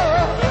no.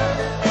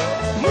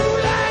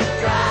 Moonlight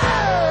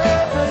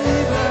Drive,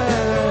 baby.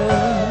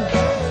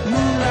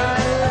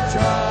 Moonlight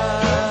Drive.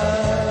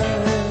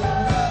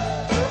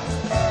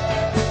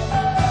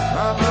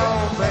 Come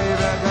on,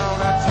 baby,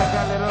 gonna take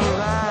a little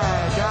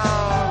ride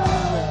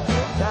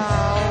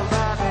down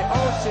by the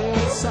ocean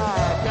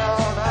side.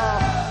 Gonna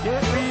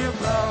get real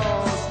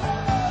close,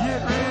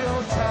 get real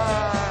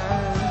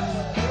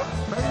tight.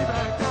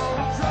 Baby,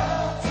 don't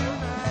drown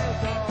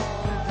tonight,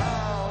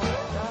 don't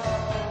drown.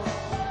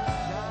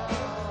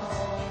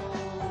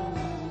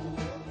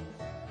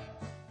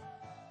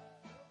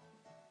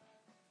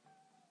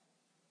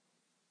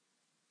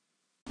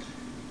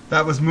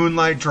 That was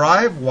Moonlight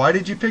Drive. Why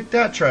did you pick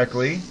that track,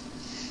 Lee?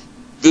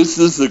 This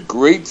is a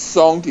great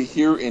song to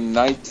hear in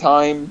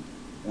nighttime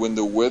when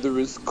the weather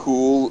is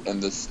cool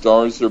and the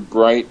stars are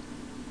bright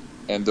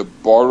and the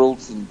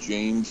Bartles and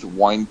James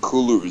wine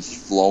cooler is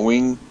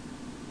flowing.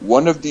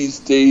 One of these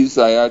days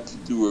I had to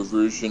do a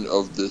version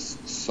of this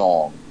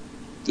song.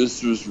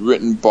 This was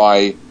written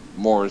by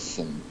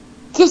Morrison.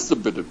 Just a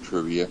bit of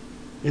trivia.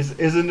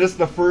 Isn't this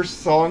the first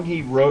song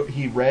he read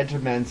to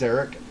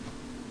Manzarek?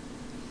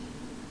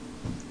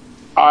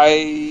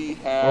 I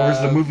have Or is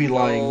the movie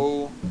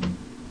lying?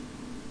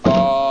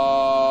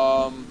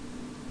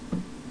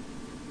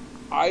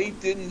 I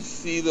didn't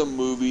see the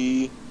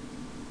movie.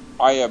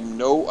 I have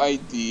no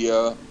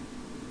idea.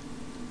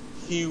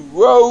 He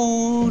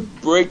wrote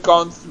Break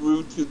On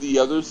Through to the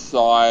Other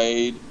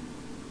Side.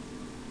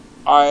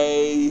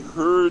 I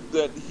heard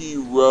that he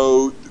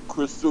wrote The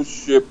Crystal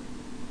Ship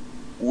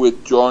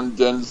with John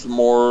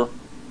Densmore,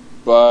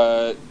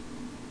 but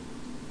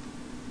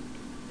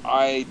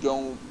I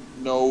don't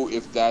know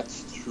if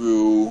that's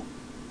true.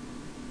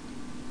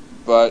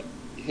 But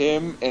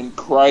him and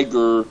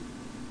Krieger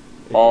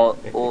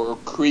or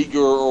Krieger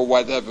or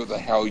whatever the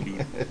hell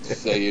you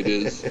say it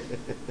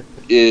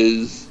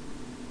is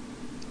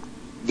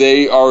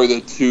they are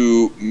the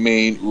two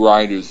main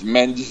writers.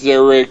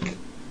 Manzarek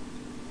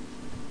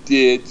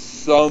did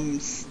some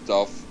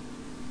stuff,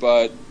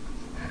 but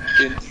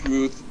in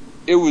truth,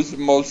 it was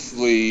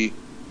mostly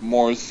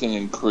Morrison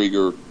and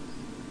Krieger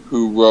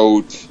who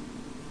wrote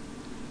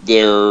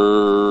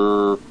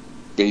their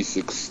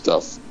basic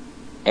stuff.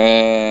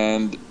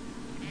 And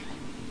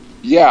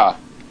yeah,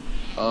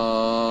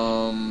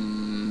 so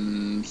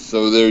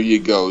there you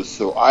go.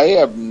 So I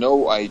have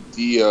no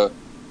idea.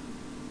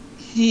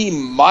 He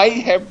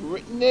might have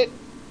written it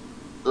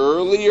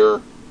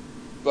earlier,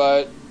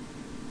 but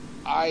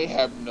I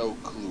have no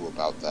clue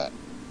about that.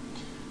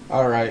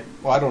 All right.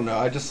 Well, I don't know.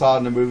 I just saw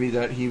in the movie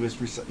that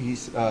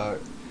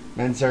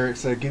Manzarek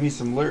said, "Give me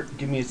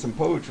some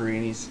poetry,"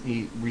 and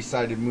he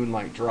recited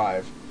Moonlight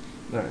Drive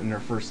in their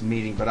first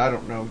meeting. But I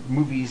don't know.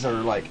 Movies are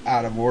like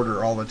out of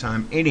order all the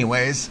time.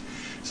 Anyways,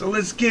 so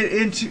let's get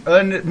into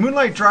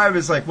Moonlight Drive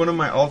is like one of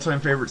my all-time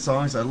favorite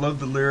songs. I love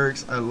the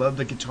lyrics. I love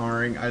the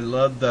guitaring. I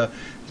love the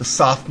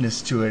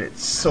softness to it.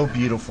 It's so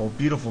beautiful,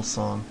 beautiful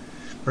song.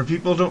 For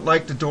people who don't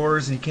like the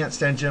Doors and you can't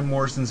stand Jim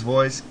Morrison's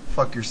voice,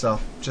 fuck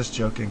yourself. Just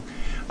joking.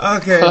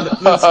 Okay,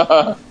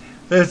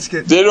 let's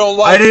get. They don't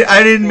like.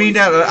 I didn't mean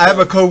that. I have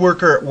a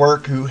coworker at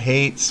work who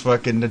hates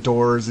fucking the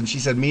Doors, and she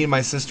said me and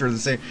my sister are the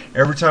same.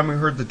 Every time we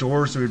heard the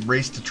Doors, we would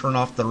race to turn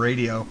off the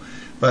radio.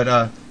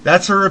 But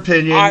that's her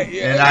opinion,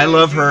 and I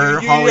love her.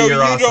 Holly,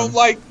 you're awesome.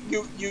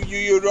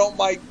 You don't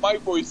like my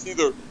voice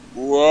either.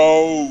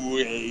 Whoa,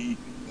 hey,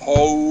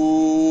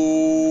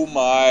 oh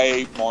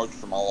my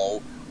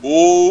marshmallow.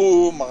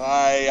 Oh my,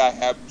 I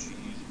have cheese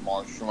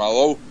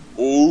marshmallow.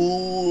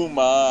 Oh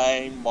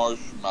my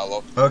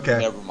marshmallow. Okay.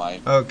 Never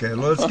mind. Okay,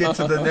 let's get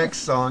to the next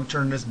song.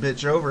 Turn this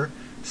bitch over.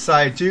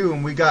 Side 2,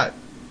 and we got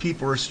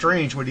People Are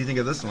Strange. What do you think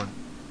of this one?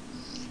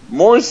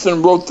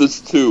 Morrison wrote this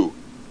too.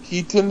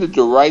 He tended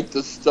to write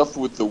the stuff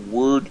with the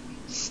word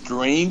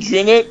strange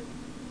in it.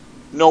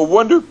 No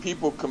wonder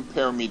people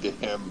compare me to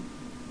him.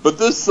 But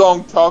this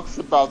song talks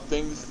about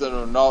things that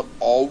are not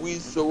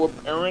always so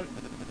apparent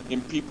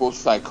in people's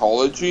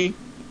psychology.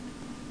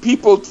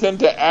 People tend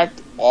to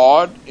act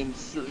odd in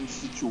certain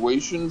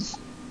situations,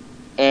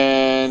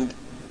 and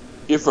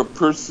if a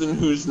person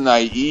who's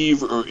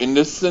naive or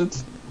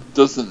innocent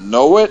doesn't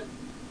know it,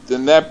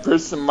 then that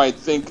person might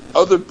think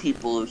other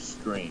people are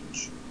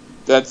strange.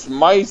 That's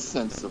my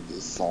sense of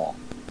this song.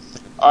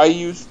 I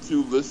used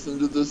to listen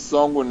to this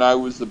song when I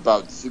was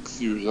about 6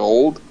 years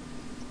old,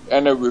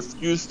 and I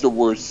refused to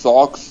wear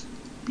socks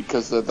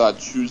because I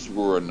thought shoes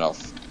were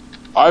enough.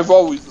 I've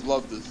always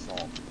loved this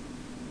song.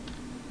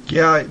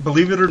 Yeah,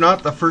 believe it or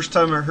not, the first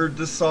time I heard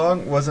this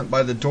song wasn't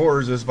by the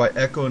Doors, it was by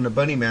Echo and the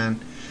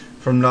Bunnymen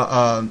from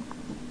the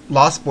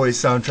Lost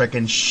Boys soundtrack,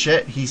 and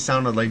shit, he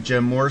sounded like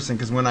Jim Morrison,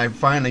 because when I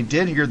finally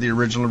did hear the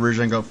original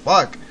version, I go,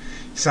 fuck,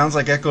 he sounds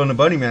like Echo and the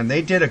Bunnymen.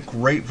 They did a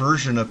great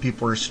version of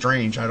People Are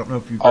Strange. I don't know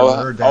if you've ever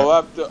heard that. I'll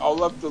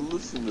have to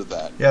listen to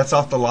that. Yeah, it's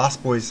off the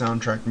Lost Boys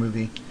soundtrack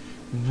movie.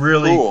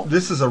 Really, cool.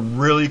 This is a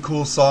really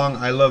cool song.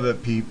 I love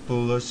it.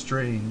 People are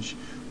strange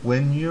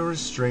when you're a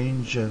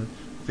stranger.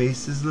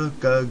 Faces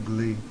look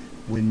ugly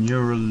when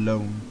you're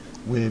alone.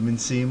 Women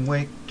seem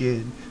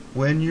wicked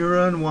when you're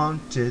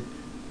unwanted.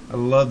 I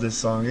love this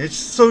song. It's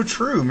so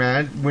true,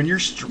 man. When you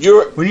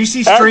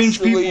see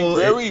strange people,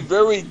 very,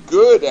 very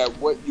good at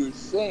what you're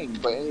saying.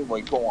 But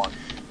anyway, go on.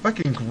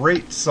 Fucking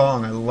great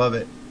song. I love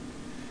it.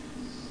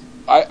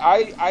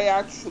 I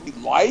actually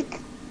like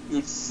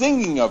your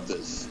singing of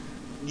this.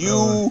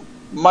 You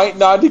might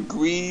not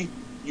agree.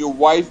 Your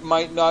wife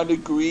might not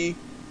agree.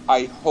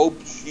 I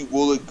hope she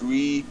will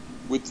agree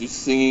with your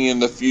singing in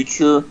the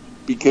future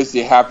because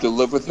you have to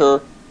live with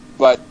her.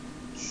 But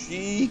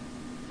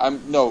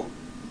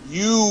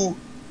you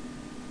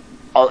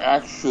are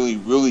actually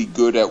really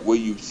good at what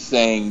you've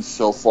sang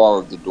so far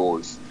of the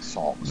Doors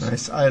songs.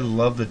 Nice. I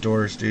love the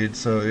Doors, dude.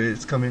 So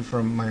it's coming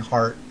from my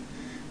heart.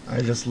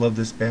 I just love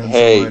this band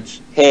so much.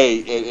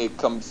 It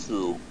comes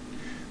through.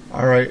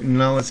 All right,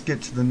 now let's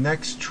get to the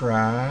next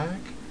track,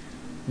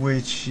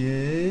 which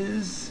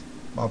is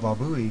Baba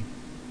Booey.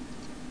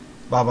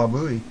 Baba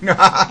Booey.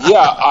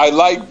 Yeah, I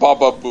like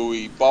Baba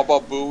Booey. Baba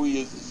Booey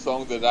is a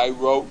song that I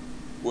wrote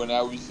when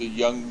I was a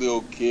young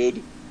little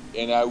kid,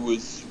 and I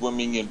was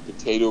swimming in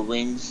potato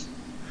rings,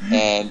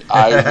 and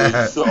I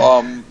was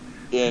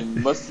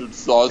in mustard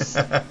sauce.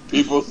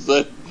 People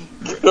said,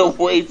 "Get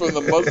away from the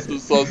mustard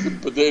sauce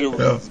and potato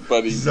rings,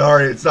 buddy."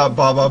 Sorry, it's not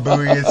Baba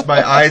Booey. It's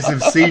My Eyes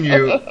Have Seen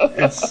You.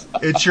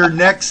 It's your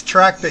next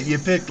track that you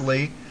picked,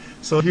 Lee.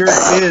 So here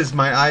it is,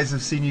 My Eyes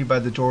Have Seen You by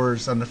the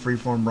Doors on the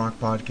Freeform Rock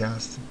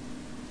Podcast.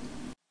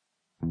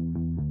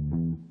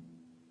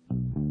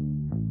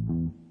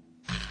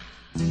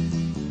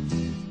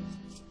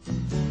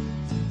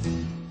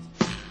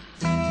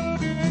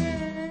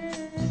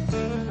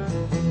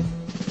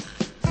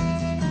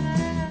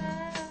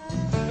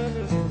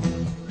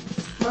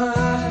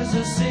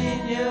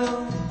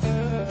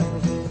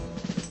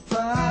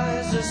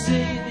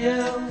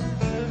 you.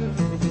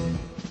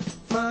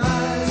 My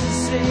eyes have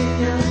seen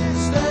you.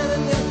 Stand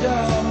in the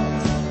door.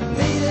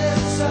 Meet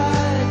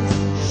inside.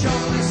 Show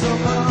me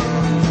some more.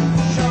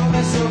 Show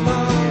me some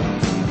more.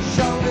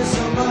 Show me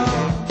some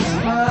more.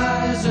 My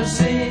eyes have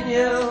seen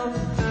you.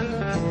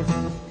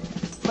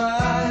 My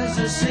eyes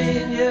have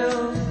seen you.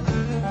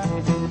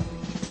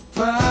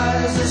 My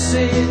eyes have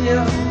seen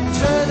you.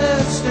 Turn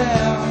and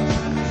stare.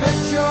 Cut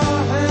your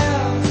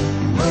hair.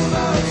 Move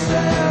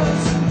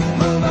upstairs.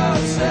 Move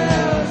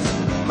upstairs.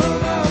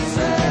 Move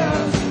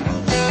upstairs.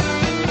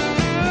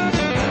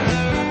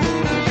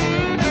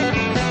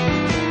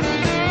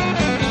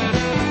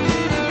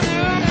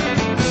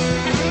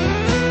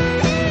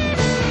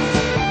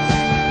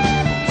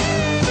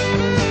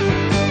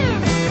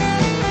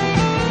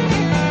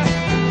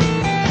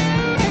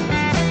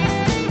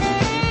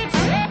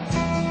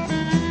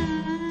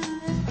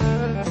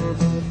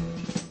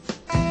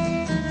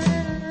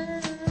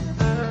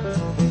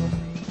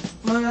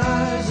 My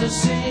eyes have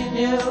seen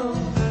you.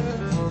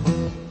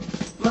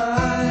 My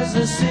eyes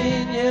have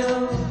seen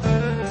you.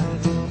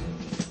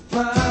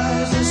 My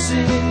eyes have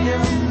seen you.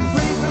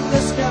 Free from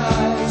the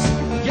skies.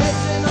 Get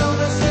to know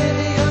the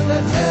city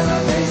under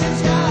television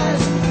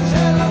skies.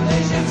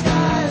 Television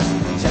skies.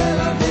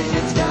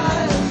 Television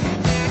skies.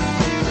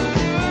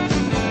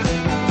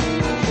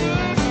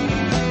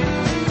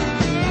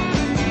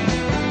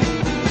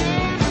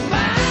 My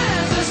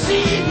eyes have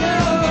seen you.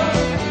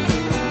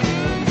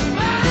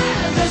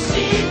 Eyes have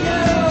seen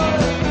you.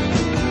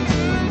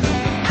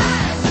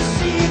 Eyes have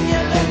seen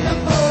you. Let the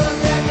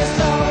photograph your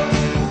soul.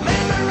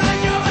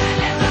 Memorize your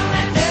eyes on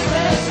an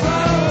endless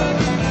road.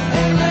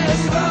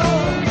 Endless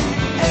road.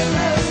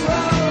 Endless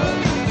road.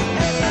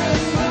 Endless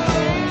road.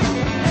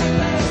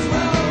 Endless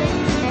road.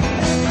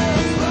 Endless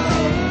road.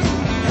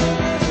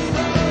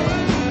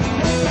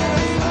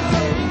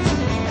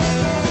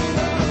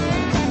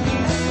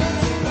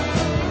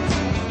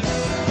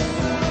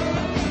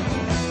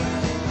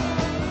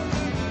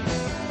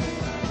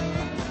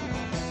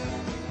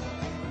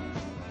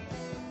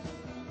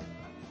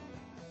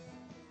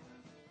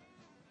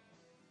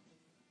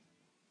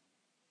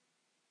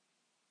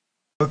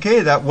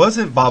 Okay, that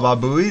wasn't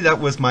Baba Booey. That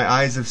was My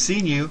Eyes Have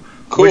Seen You.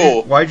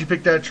 Cool. Why'd you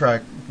pick that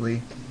track,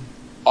 Lee?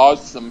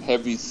 Awesome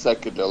heavy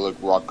psychedelic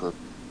rocker.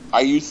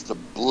 I used to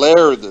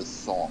blare this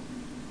song.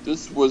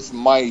 This was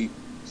my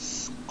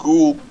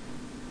preschool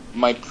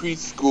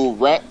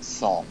rap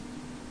song.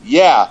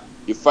 Yeah,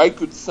 if I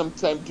could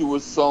sometime do a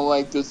song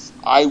like this,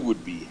 I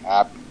would be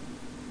happy.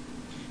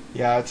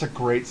 Yeah, it's a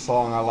great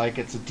song. I like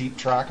it. It's a deep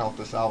track off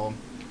this album.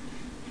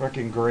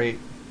 Freaking great.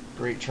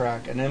 Great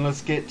track. And then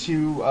let's get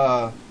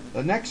to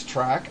the next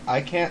track,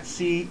 I Can't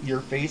See Your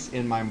Face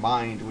in My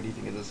Mind. What do you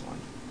think of this one?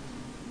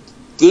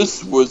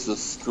 This was a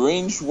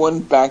strange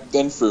one back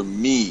then for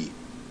me.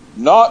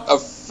 Not a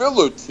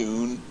filler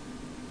tune,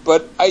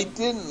 but I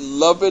didn't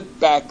love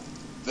it back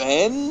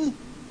then,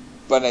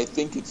 but I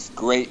think it's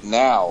great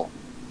now.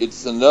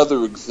 It's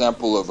another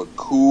example of a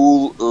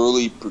cool,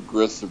 early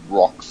progressive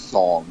rock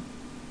song.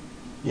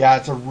 Yeah,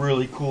 it's a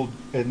really cool,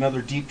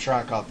 another deep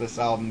track off this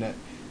album that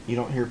you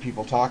don't hear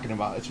people talking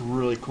about. It's a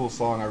really cool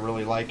song. I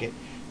really like it.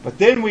 But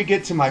then we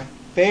get to my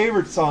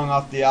favorite song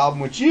off the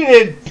album, which you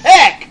didn't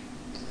pick!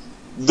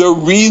 The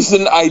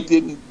reason I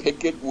didn't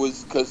pick it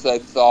was because I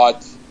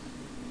thought,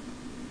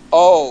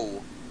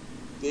 oh,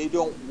 they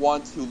don't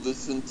want to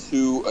listen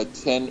to a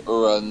 10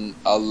 or an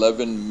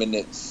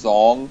 11-minute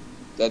song.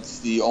 That's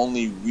the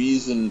only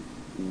reason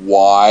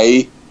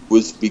why,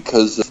 was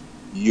because of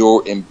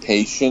your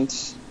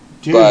impatience.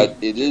 Dude, but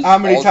it is how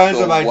many times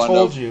also have I one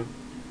told of- you?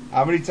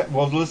 How many times?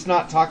 Well, let's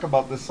not talk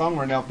about this song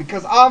right now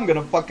because I'm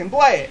gonna fucking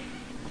play it.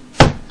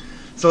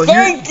 So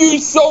Thank you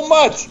so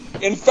much.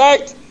 In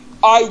fact,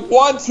 I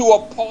want to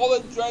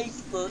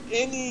apologize for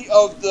any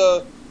of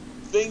the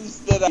things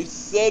that I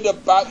said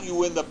about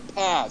you in the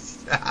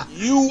past.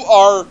 You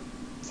are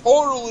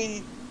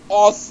totally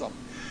awesome.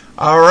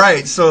 All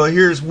right, so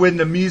here's When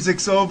the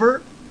Music's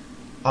Over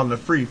on the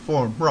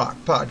Freeform Rock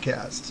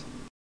Podcast.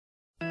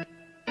 Yeah,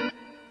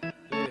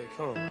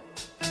 come on.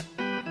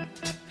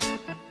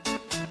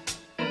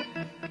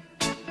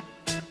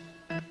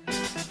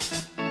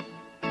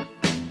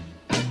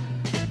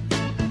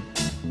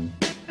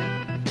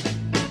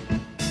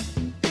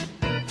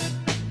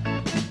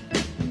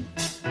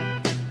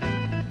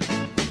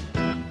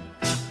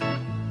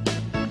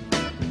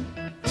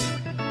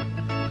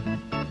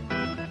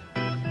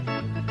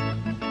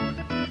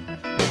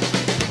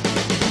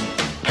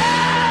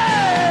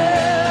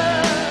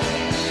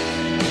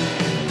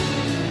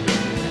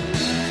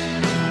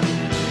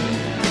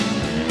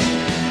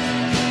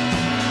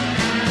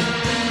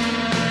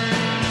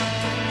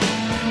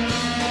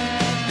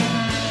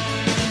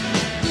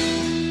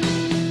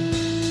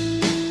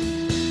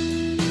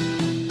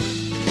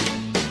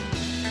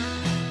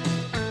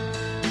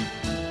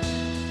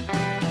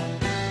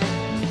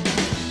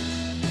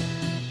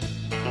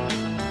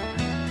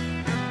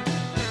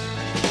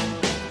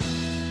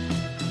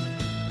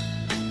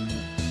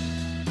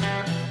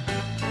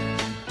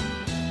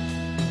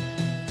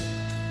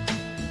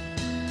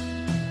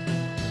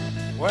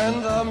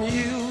 when the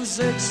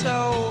music's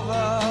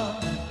over.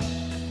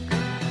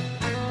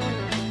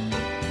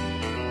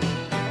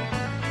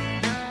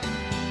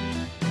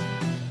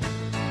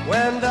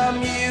 When the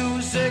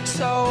music's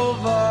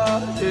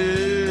over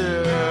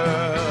here.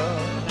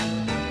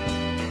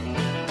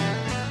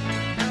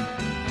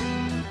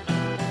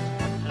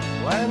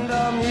 When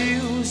the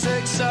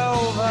music's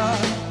over,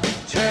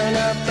 turn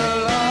up the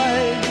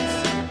lights,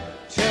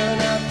 turn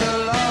up the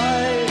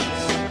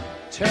lights,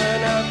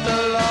 turn up the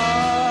lights.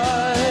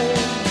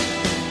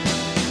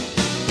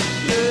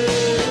 Yeah,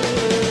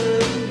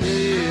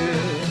 yeah.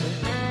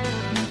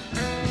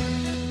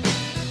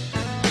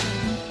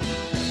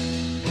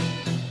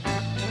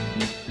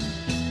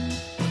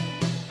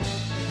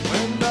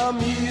 When the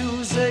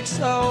music's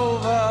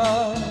over.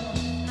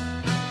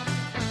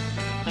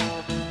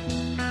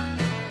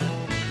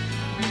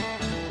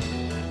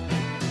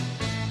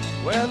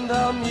 When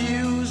the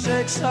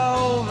music's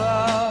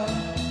over.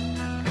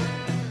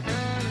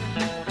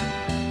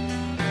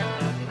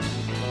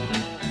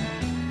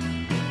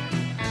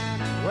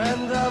 When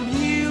the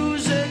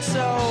music's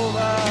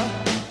over,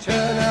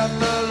 turn up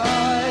the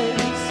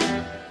lights,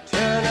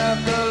 turn up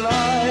the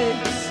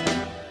lights,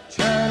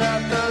 turn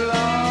up the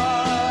lights.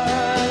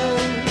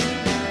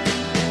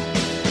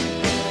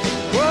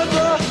 Put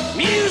the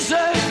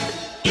music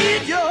in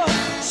your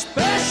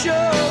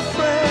special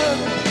friend.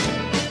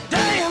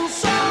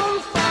 Dance on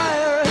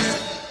fires,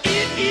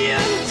 it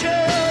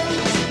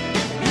intends.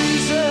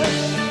 Music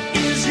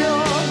is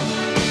your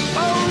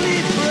only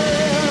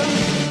friend.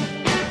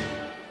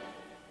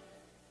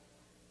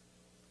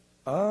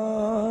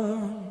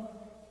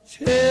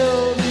 Until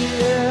the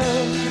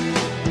end,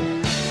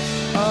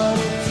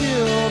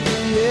 until the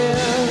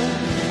end,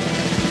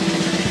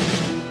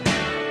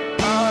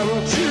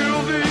 until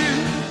the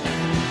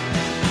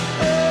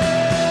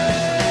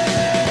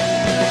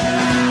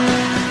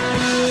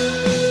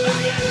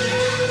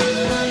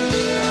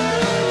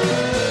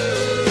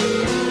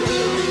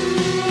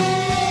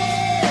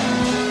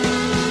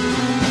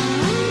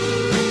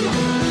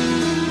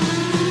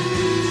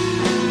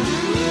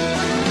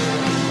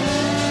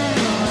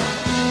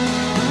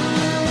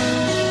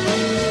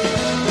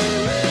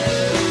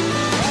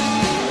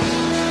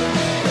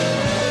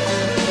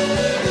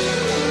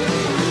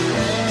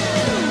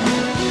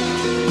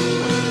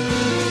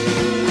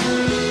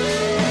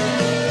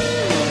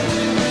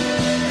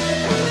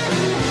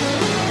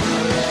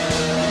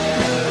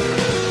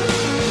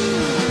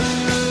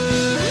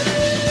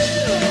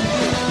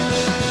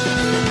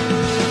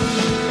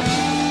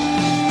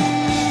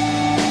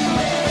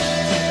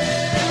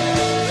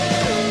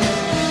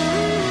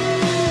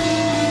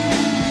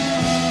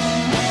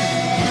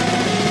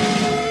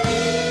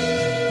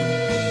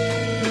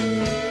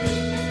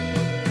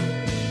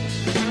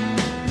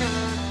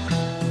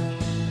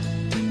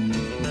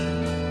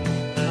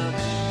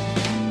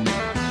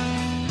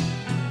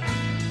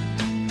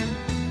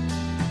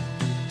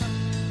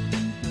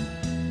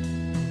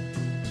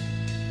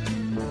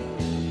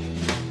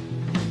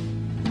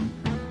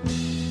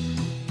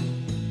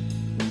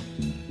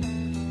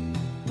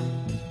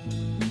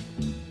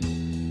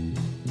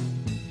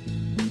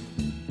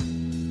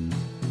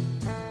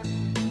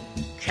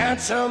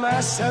cancel my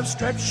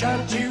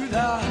subscription to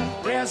the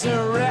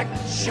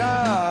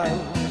resurrection.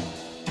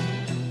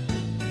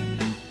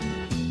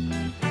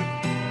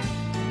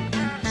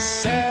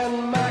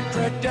 Send my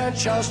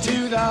credentials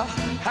to the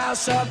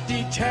house of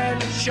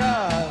detention.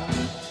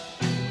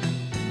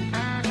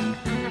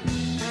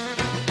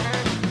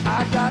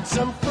 I got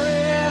some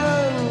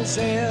friends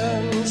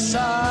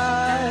inside.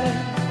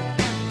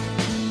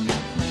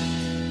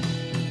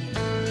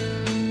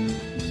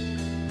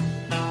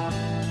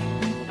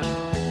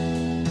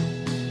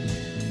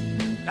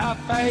 The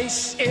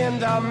face in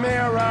the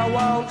mirror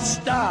won't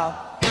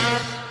stop.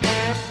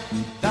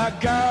 The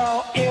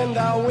girl in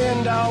the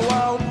window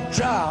won't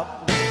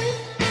drop.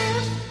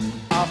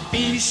 A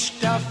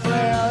feast of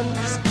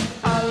friends,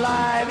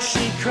 alive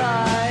she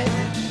cried,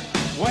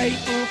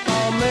 waiting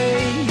for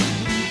me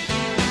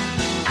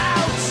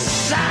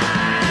outside.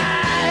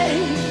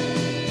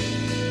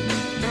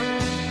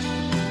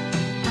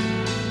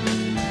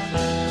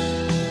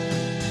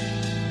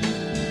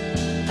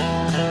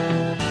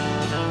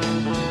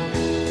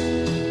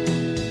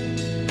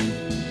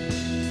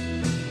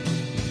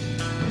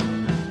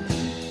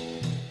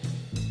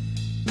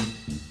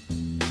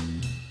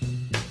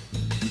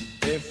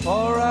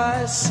 Before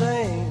I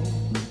sing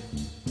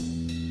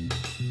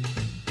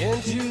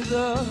into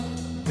the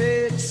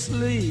big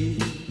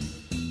sleep,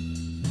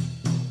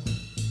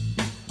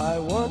 I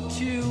want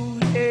to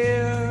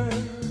hear,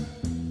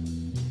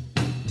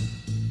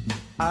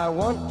 I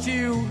want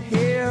to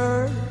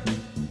hear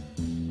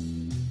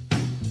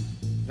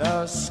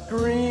the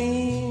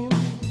scream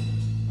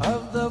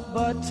of the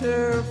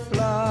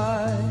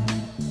butterfly.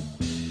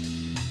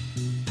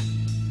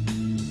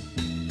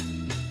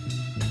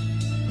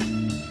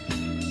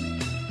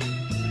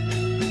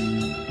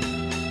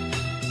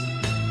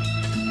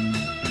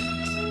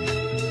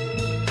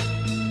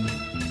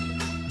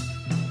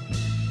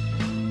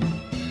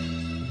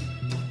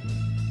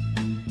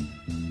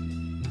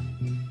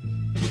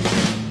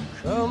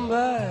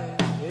 back,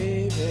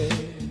 baby,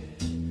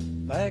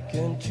 back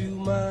into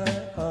my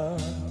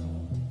arms.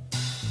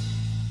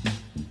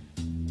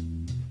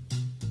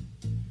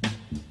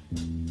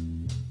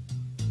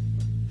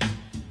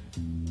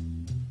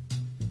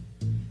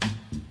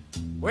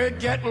 We're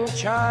getting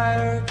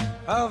tired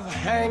of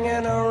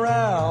hanging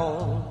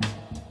around.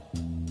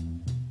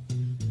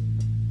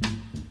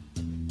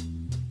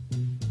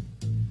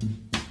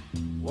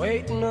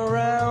 Waiting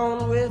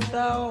around with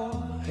our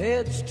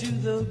heads to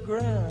the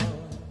ground.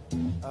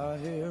 I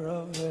hear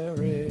a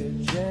very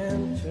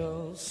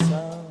gentle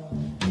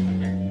sound.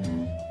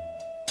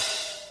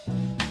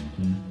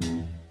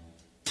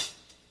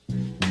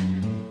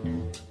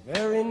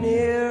 Very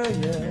near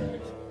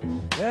yet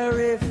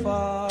very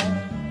far,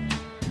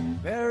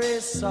 very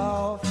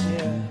soft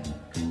yet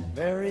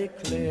very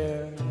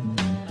clear.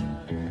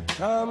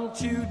 Come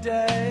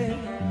today,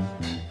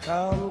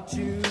 come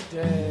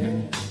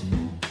today.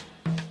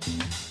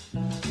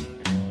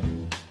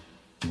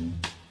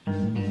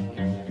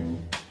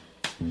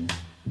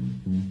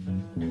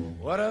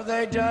 What have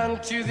they done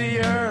to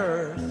the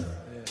earth?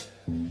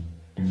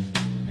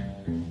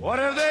 What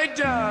have they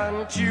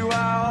done to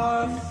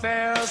our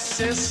fair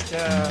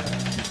sister?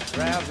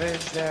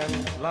 Ravaged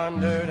and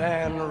plundered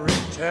and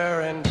ripped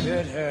her and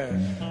bit her,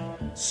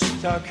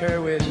 stuck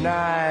her with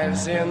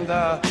knives in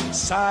the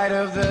side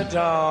of the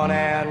dawn,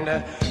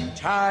 and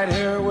tied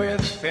her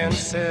with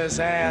fences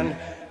and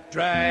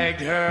dragged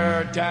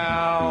her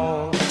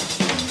down.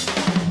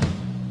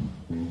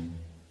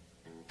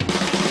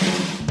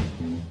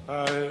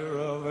 I hear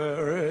a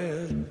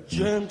very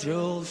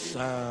gentle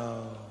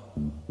sound.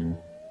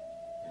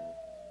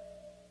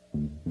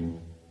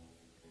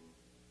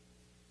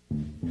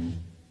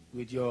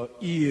 With your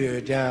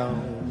ear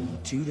down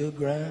to the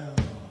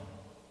ground.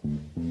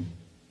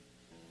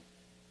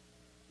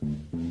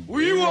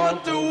 We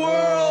want the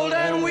world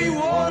and we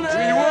want it.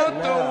 We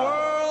want the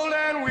world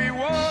and we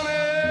want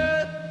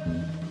it.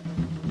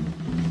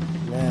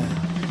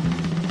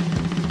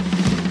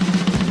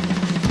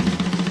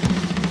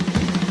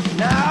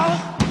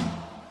 Now.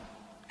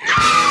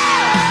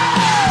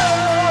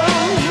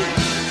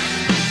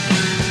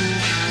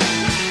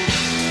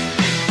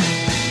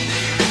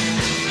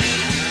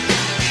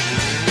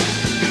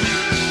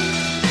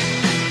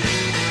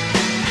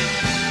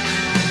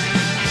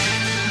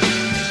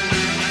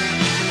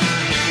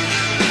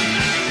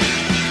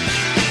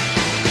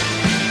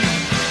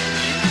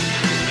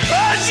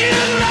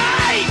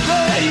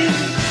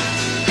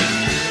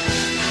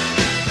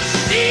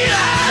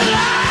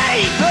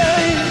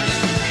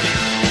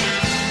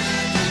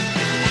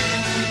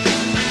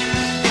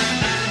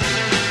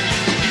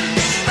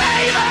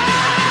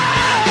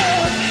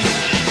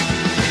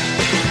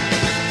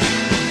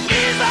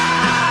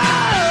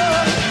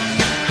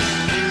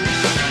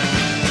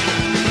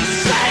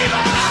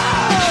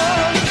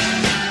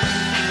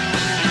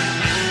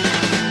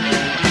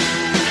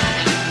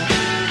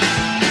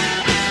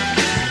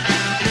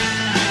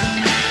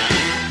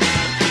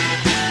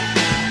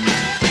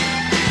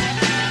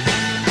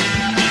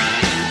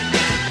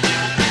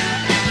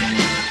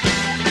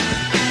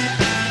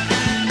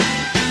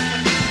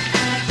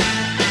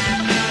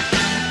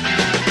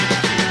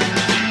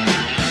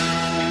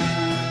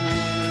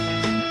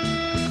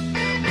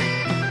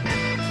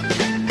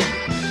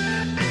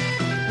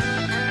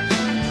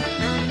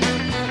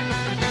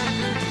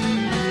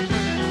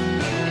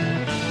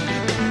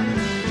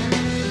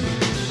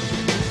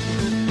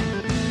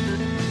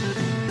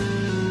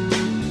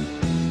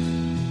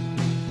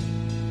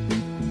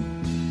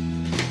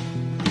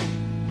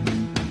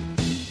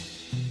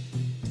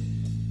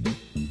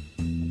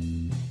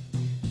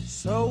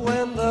 So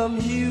when the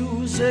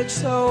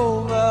music's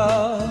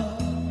over,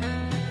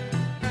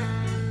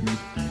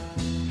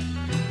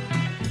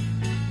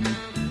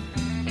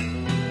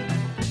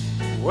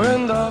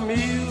 when the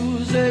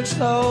music's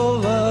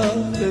over,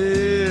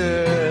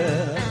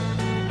 yeah.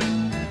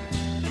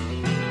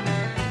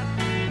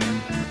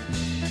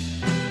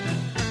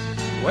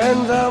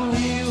 When the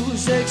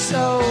music's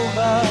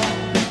over,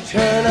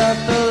 turn out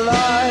the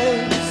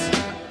lights,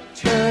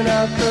 turn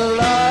out the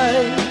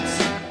lights,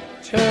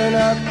 turn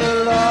out the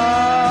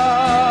lights.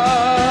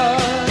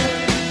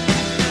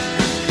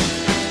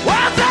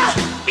 While the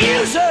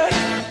music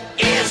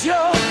is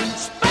your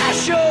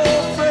special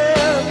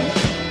friend,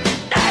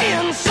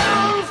 dance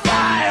on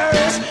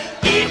fires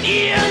in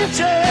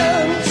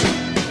intent.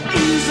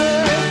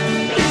 Music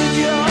is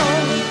your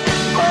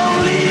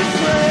only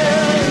friend.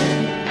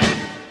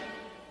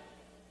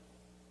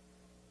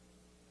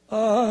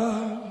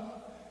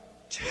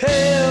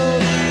 Till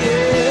the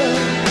end,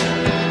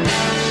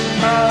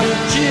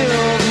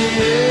 until the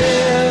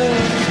end,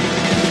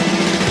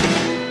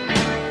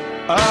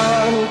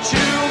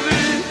 until the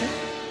end.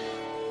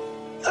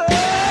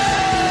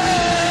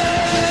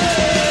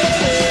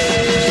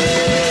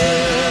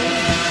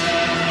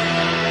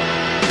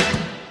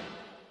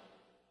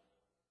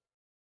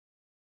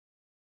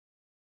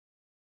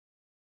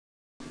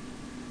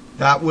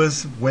 That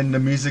was When the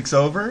Music's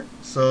Over.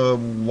 So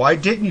why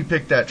didn't you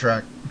pick that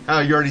track? Oh,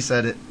 you already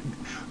said it.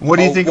 What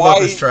do you think about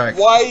this track?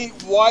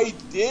 Why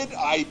did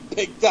I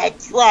pick that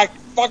track,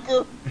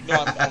 fucker?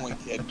 No, I'm only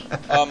kidding.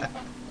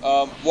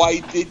 Why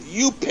did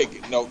you pick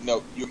it? No,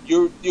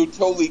 you're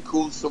totally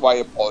cool, so I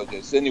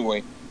apologize.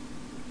 Anyway,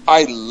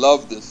 I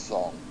love this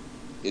song.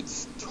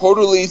 It's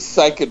totally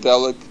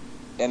psychedelic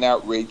and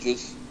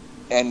outrageous,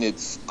 and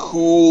it's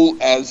cool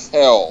as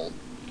hell.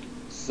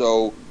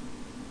 So,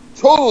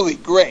 totally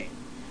great.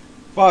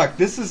 Fuck,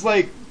 this is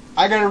like,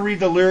 I gotta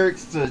read the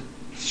lyrics to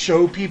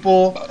show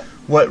people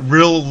what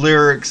real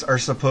lyrics are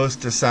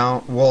supposed to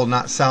sound, well,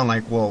 not sound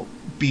like, well,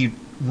 be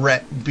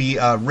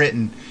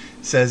written.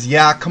 It says,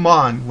 yeah, come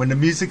on, when the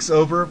music's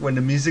over,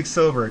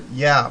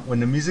 yeah, when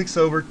the music's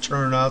over,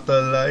 turn out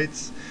the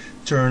lights,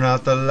 turn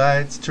out the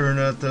lights, turn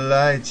out the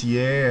lights,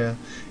 yeah.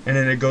 And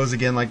then it goes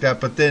again like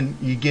that, but then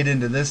you get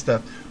into this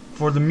stuff.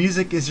 For the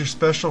music is your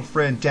special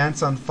friend,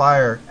 dance on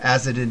fire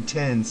as it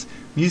intends.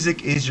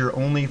 Music is your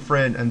only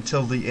friend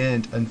until the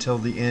end, until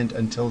the end,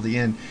 until the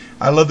end.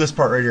 I love this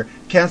part right here.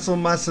 Cancel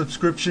my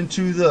subscription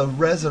to the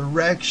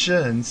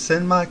resurrection.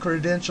 Send my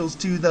credentials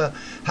to the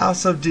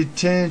house of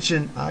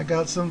detention. I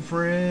got some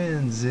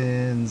friends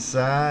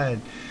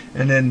inside.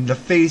 And then the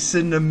face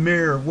in the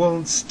mirror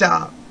won't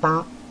stop.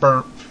 Burp,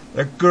 burp.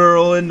 The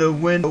girl in the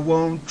window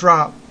won't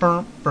drop.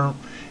 Burp, burp.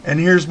 And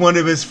here's one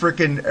of his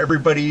frickin',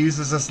 everybody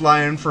uses this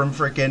line from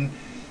frickin'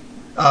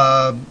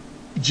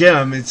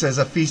 Jim. It says,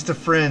 a feast of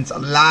friends,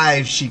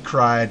 alive, she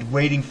cried,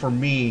 waiting for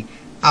me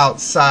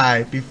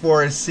outside.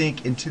 Before I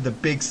sink into the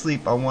big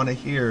sleep, I want to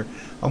hear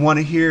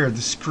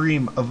the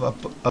scream of a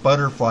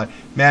butterfly.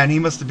 Man, he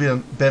must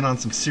have been on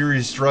some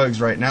serious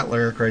drugs writing that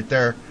lyric right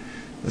there.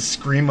 The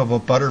scream of a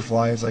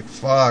butterfly. It's like,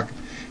 fuck.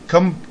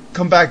 Come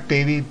back,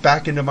 baby,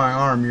 back into my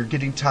arm. We're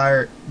getting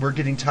tired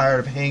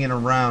of hanging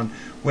around.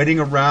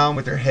 Waiting around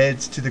with their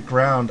heads to the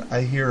ground,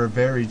 I hear a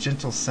very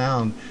gentle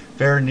sound,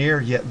 very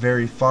near yet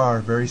very far,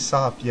 very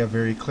soft yet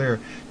very clear.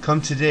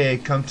 Come today,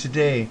 come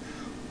today.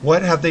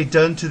 What have they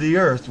done to the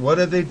earth? What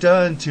have they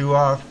done to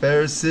our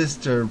fair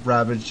sister?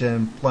 Ravaged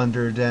and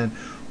plundered and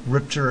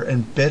ripped her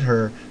and bit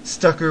her,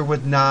 stuck her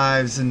with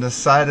knives in the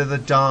side of the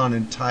dawn,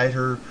 and tied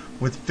her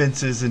with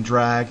fences and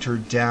dragged her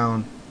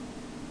down.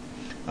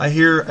 I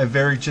hear a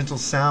very gentle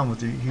sound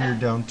with your ear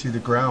down to the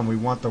ground. We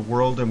want the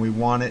world and we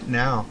want it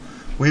now.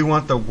 We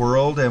want the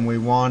world and we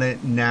want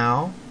it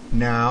now. And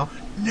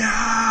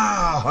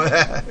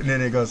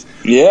then it goes,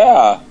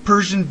 yeah.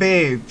 Persian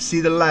babe,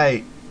 see the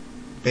light.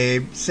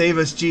 Babe, save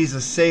us,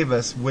 Jesus, save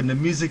us. When the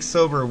music's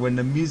over,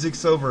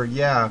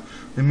 yeah.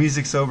 The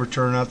music's over,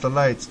 turn out the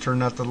lights,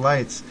 turn out the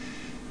lights.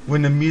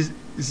 When the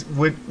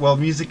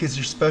music is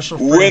your special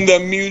friend. When the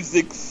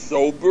music's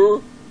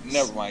sober?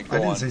 Never mind, go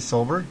on. I didn't say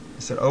sober. I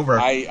said over.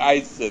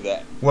 I said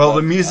that. Well,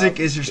 the music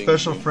is your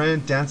special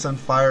friend. Dance on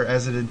fire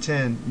as it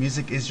intend.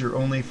 Music is your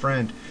only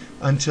friend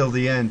until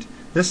the end.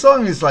 This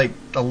song is like,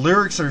 the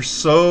lyrics are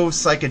so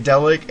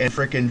psychedelic and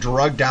freaking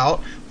drugged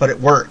out, but it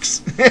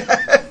works.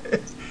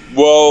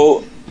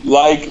 Well,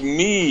 like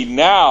me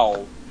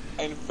now.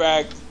 In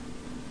fact,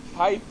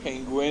 hi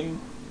Penguin.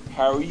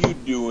 How are you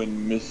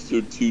doing,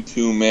 Mr.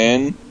 Tutu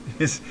Man?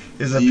 Is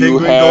a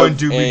penguin going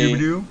doobie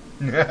doo?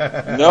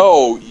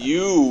 No,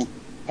 you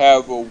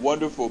have a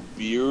wonderful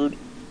beard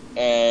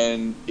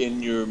and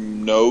in your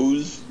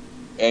nose,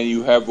 and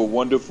you have a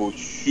wonderful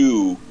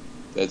shoe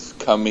that's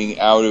coming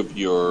out of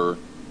your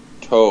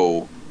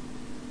toe.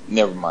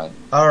 Never mind.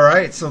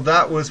 Alright, so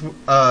that was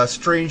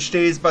Strange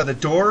Days by the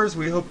Doors.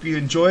 We hope you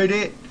enjoyed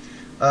it.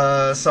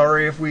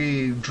 Sorry if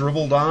we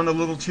dribbled on a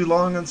little too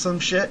long on some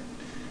shit.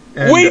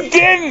 And, we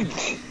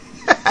didn't!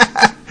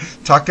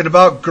 Talking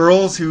about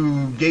girls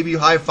who gave you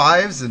high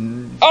fives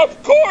and...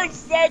 Of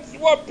course, that's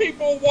what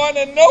people want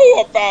to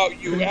know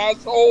about, you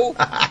asshole!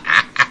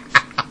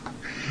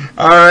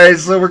 Alright,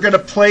 so we're going to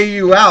play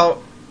you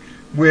out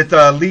with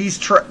Lee's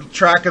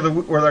track of the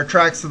with our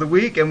tracks of the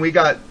week, and we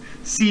got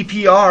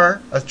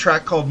CPR, a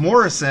track called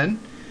Morrison,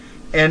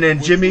 and then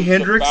Jimi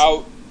Hendrix.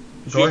 Go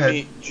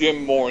ahead.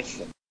 Jim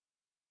Morrison.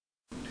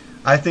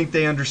 I think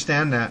they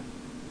understand that.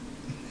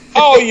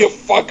 Oh, you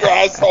fucker,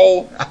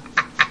 asshole!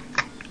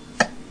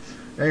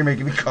 Now you're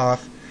making me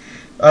cough.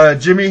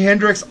 Jimi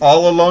Hendrix,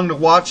 All Along the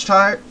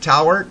Watchtower.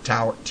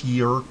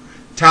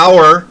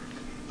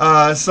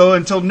 So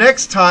until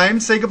next time,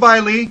 say goodbye,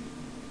 Lee.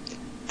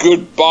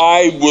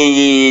 Goodbye.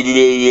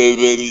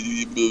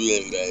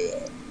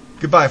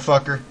 Goodbye,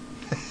 fucker.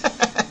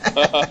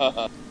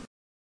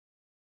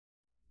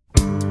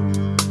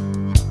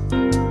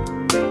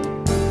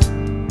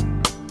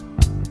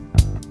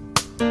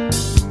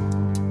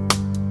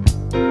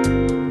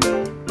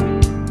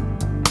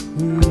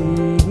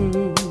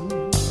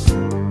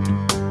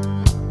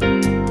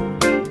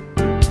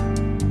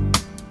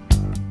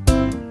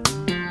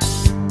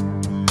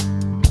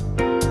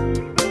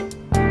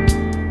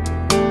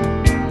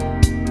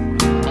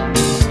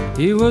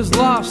 He was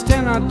lost,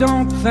 and I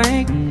don't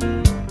think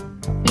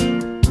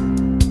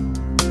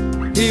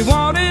he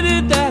wanted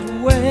it that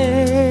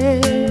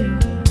way.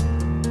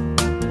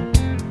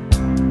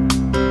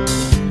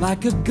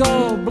 Like a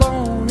gull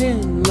blown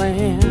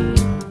inland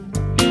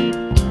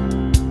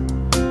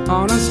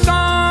on a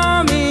storm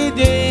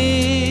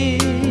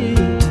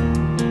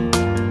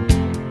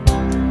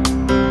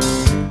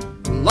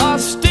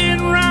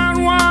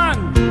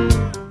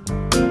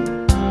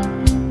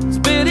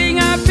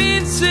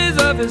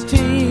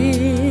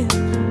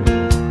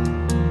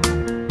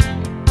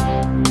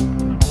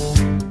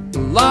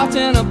locked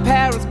in a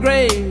Paris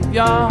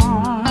graveyard,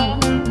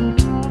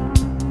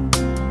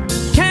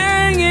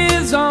 carrying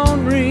his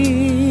own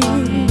ring.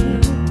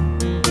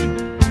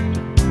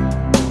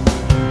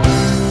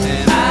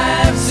 And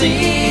I've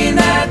seen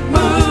that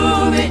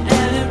movie,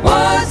 and it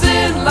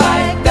wasn't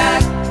like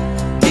that.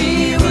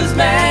 He was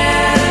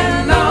mad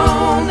and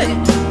lonely,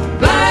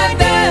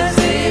 blind as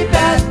a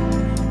bat,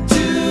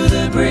 to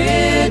the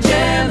bridge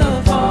and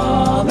the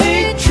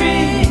falling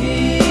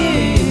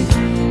tree,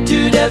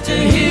 too deaf to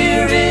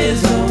hear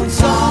his own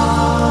song.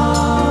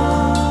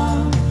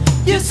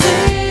 You see,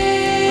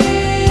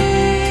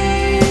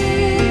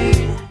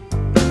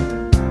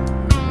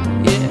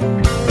 yeah.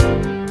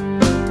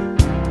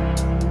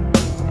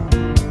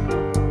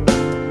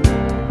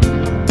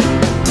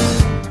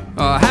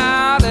 Oh,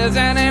 how does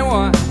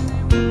anyone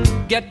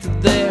get to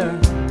there?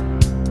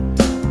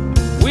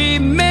 We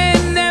may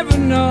never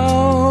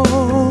know.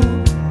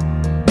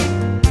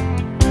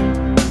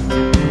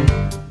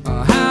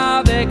 Oh,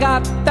 how they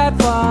got that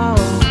far,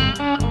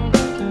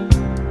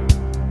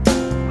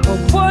 or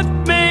what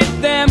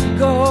made them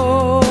go.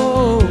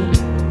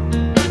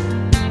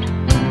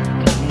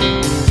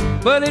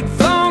 But he'd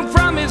flown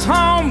from his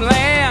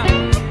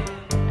homeland.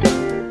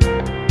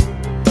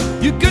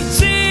 You could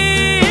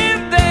see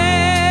him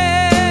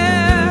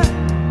there,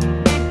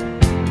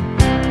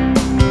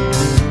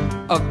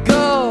 a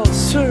gull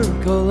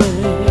circling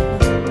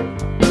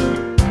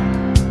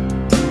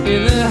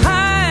in the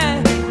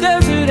high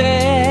desert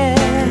air.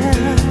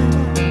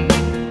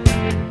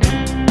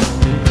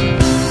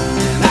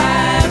 And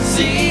I've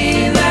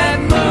seen that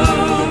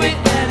movie,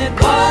 and it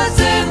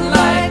wasn't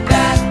like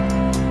that.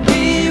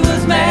 He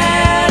was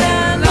mad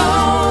and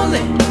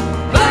lonely,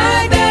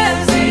 blind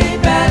as a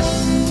bat,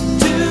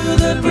 to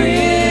the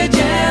bridge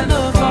and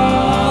the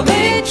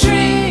falling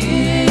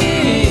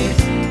tree,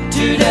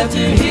 too deaf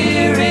to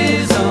hear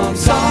his own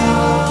song.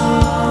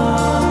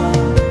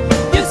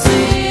 You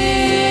see,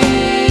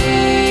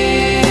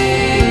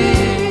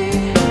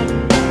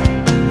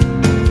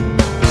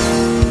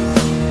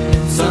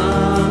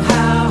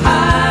 somehow I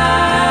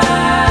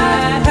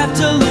have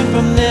to learn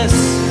from this,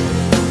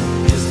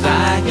 'cause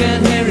I can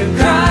hear him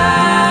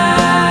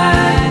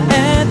cry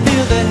and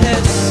feel the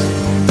hiss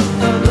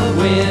of the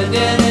wind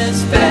in his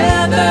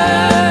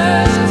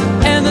feathers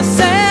and the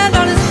sand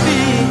on his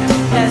feet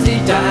as he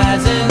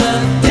dies in the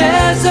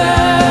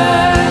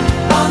desert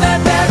on that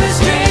Paris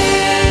street.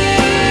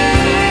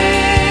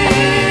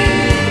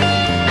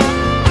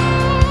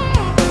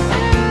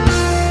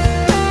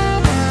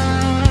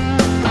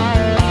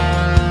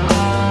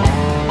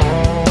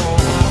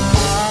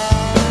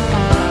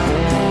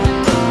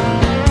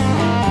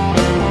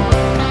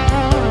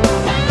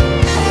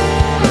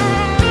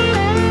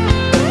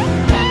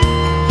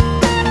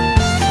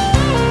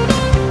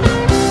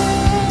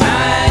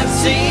 I've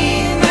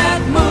seen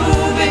that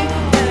movie,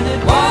 and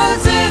it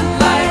wasn't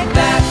like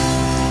that.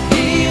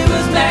 He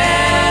was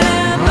mad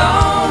and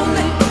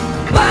lonely,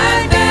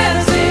 blind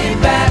as a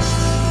bat,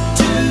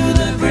 to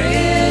the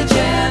bridge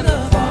and the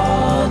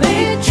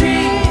falling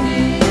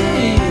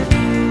tree,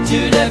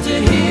 too deaf to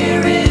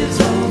hear his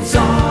own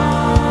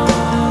song.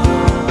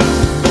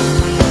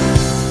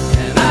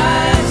 And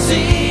I've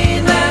seen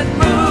that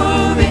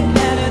movie,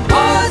 and it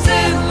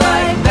wasn't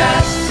like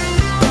that.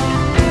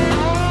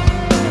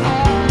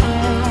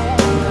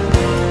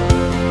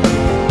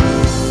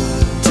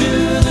 To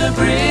the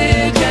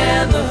bridge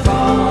and the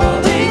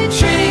falling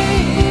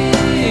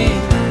tree,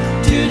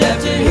 too deaf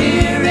to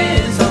hear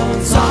his own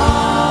song.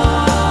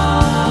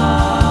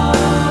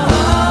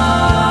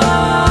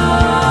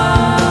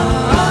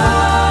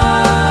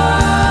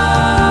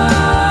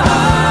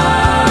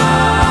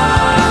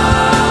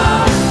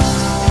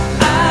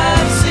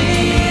 I've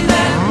seen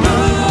that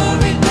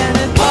movie, and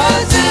it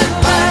wasn't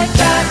like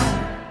that.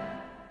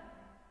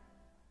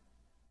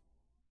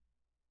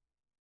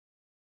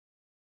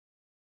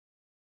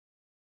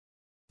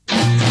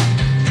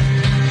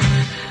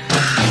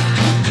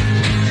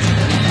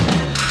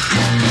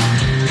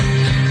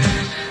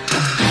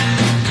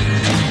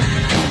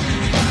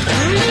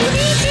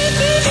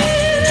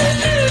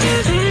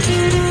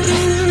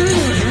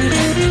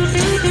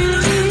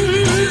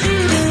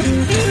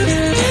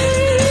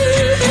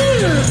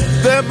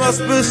 There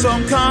must be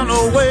some kind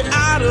of way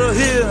out of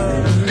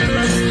here,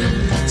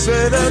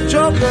 said a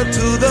joker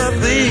to the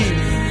thief.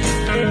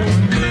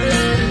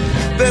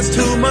 There's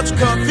too much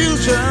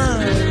confusion,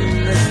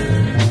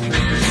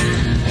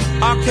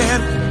 I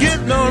can't get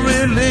no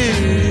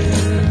relief.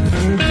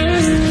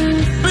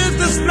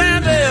 Businessman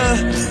there,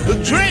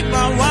 drink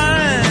my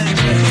wine.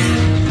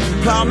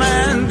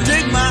 Plowman,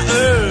 dig my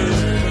earth.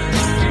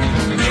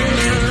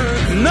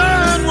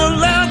 None will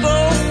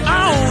level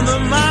on the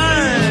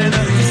mine.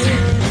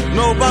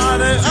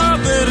 Nobody of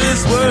it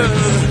is worth.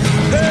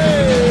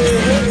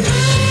 Hey.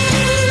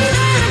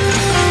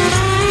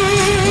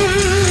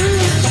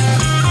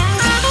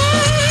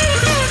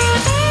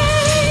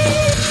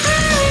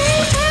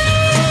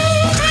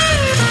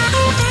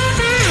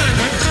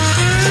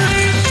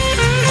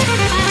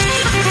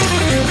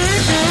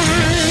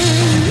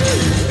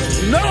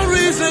 No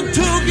reason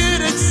to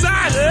get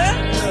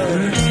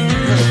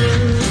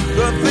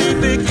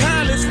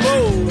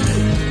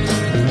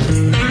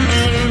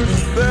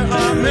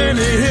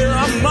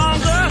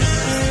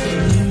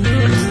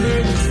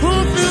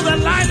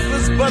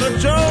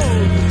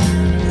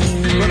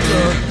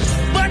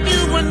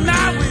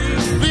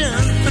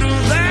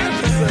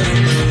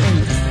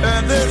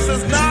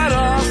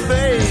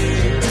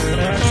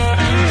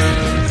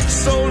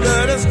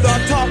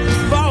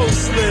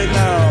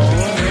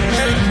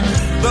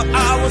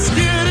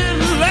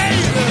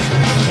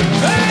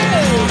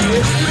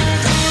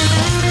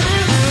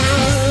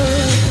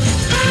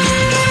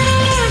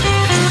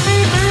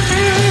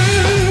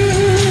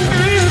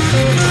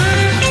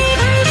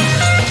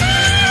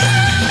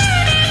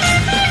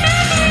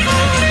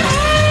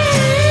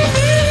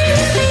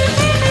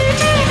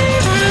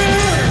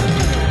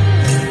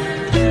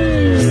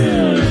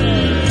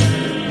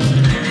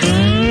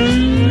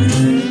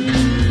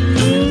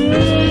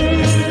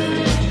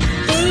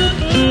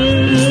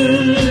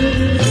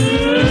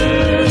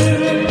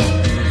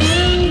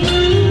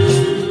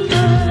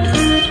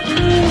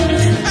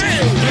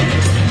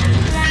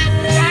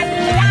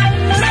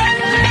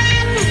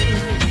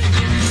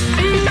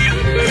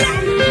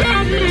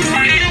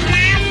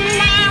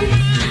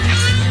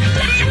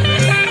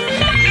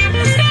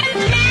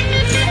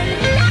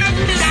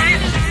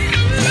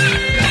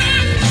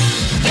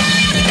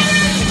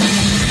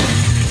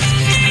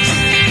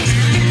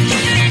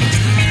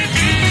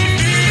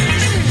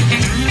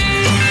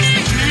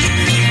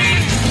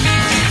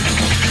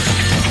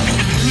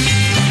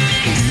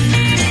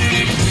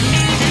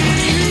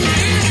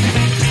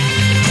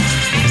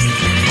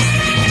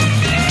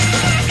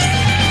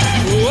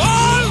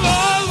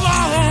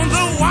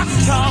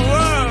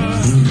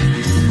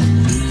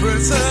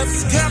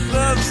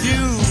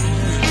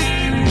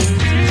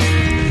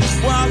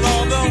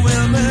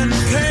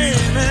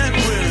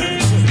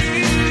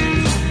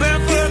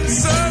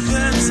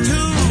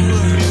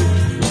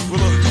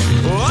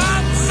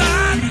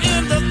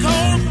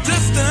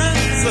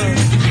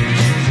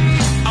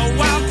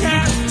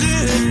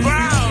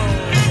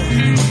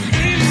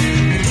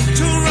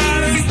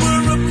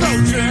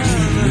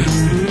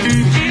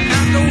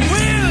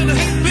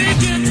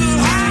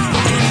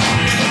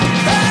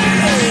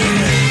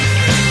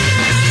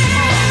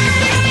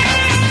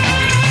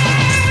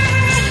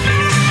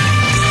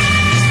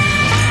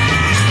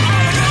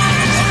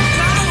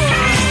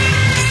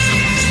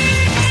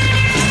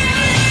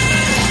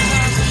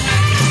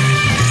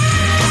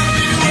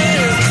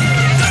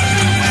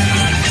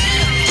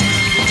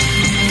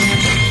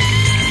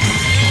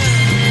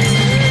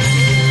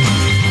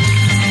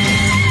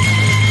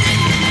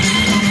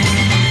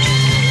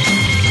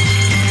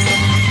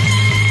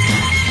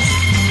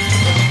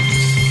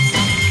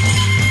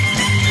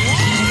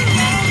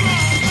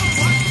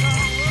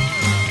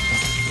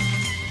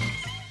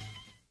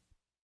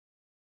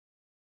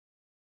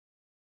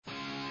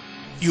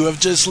You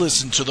have just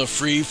listened to the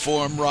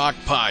Freeform Rock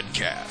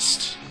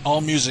Podcast.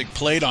 All music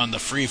played on the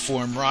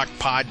Freeform Rock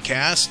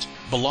Podcast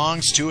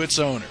belongs to its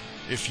owner.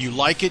 If you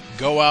like it,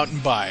 go out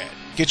and buy it.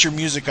 Get your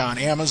music on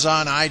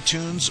Amazon,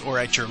 iTunes, or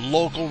at your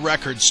local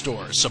record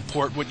store.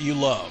 Support what you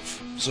love.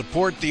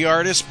 Support the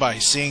artist by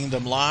seeing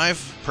them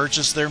live.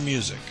 Purchase their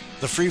music.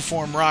 The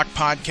Freeform Rock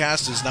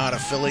Podcast is not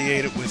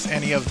affiliated with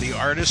any of the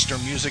artists or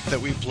music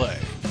that we play.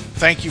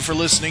 Thank you for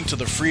listening to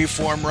the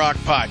Freeform Rock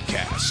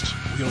Podcast.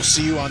 We'll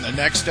see you on the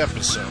next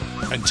episode.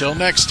 Until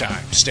next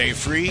time, stay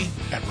free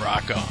and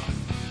rock on.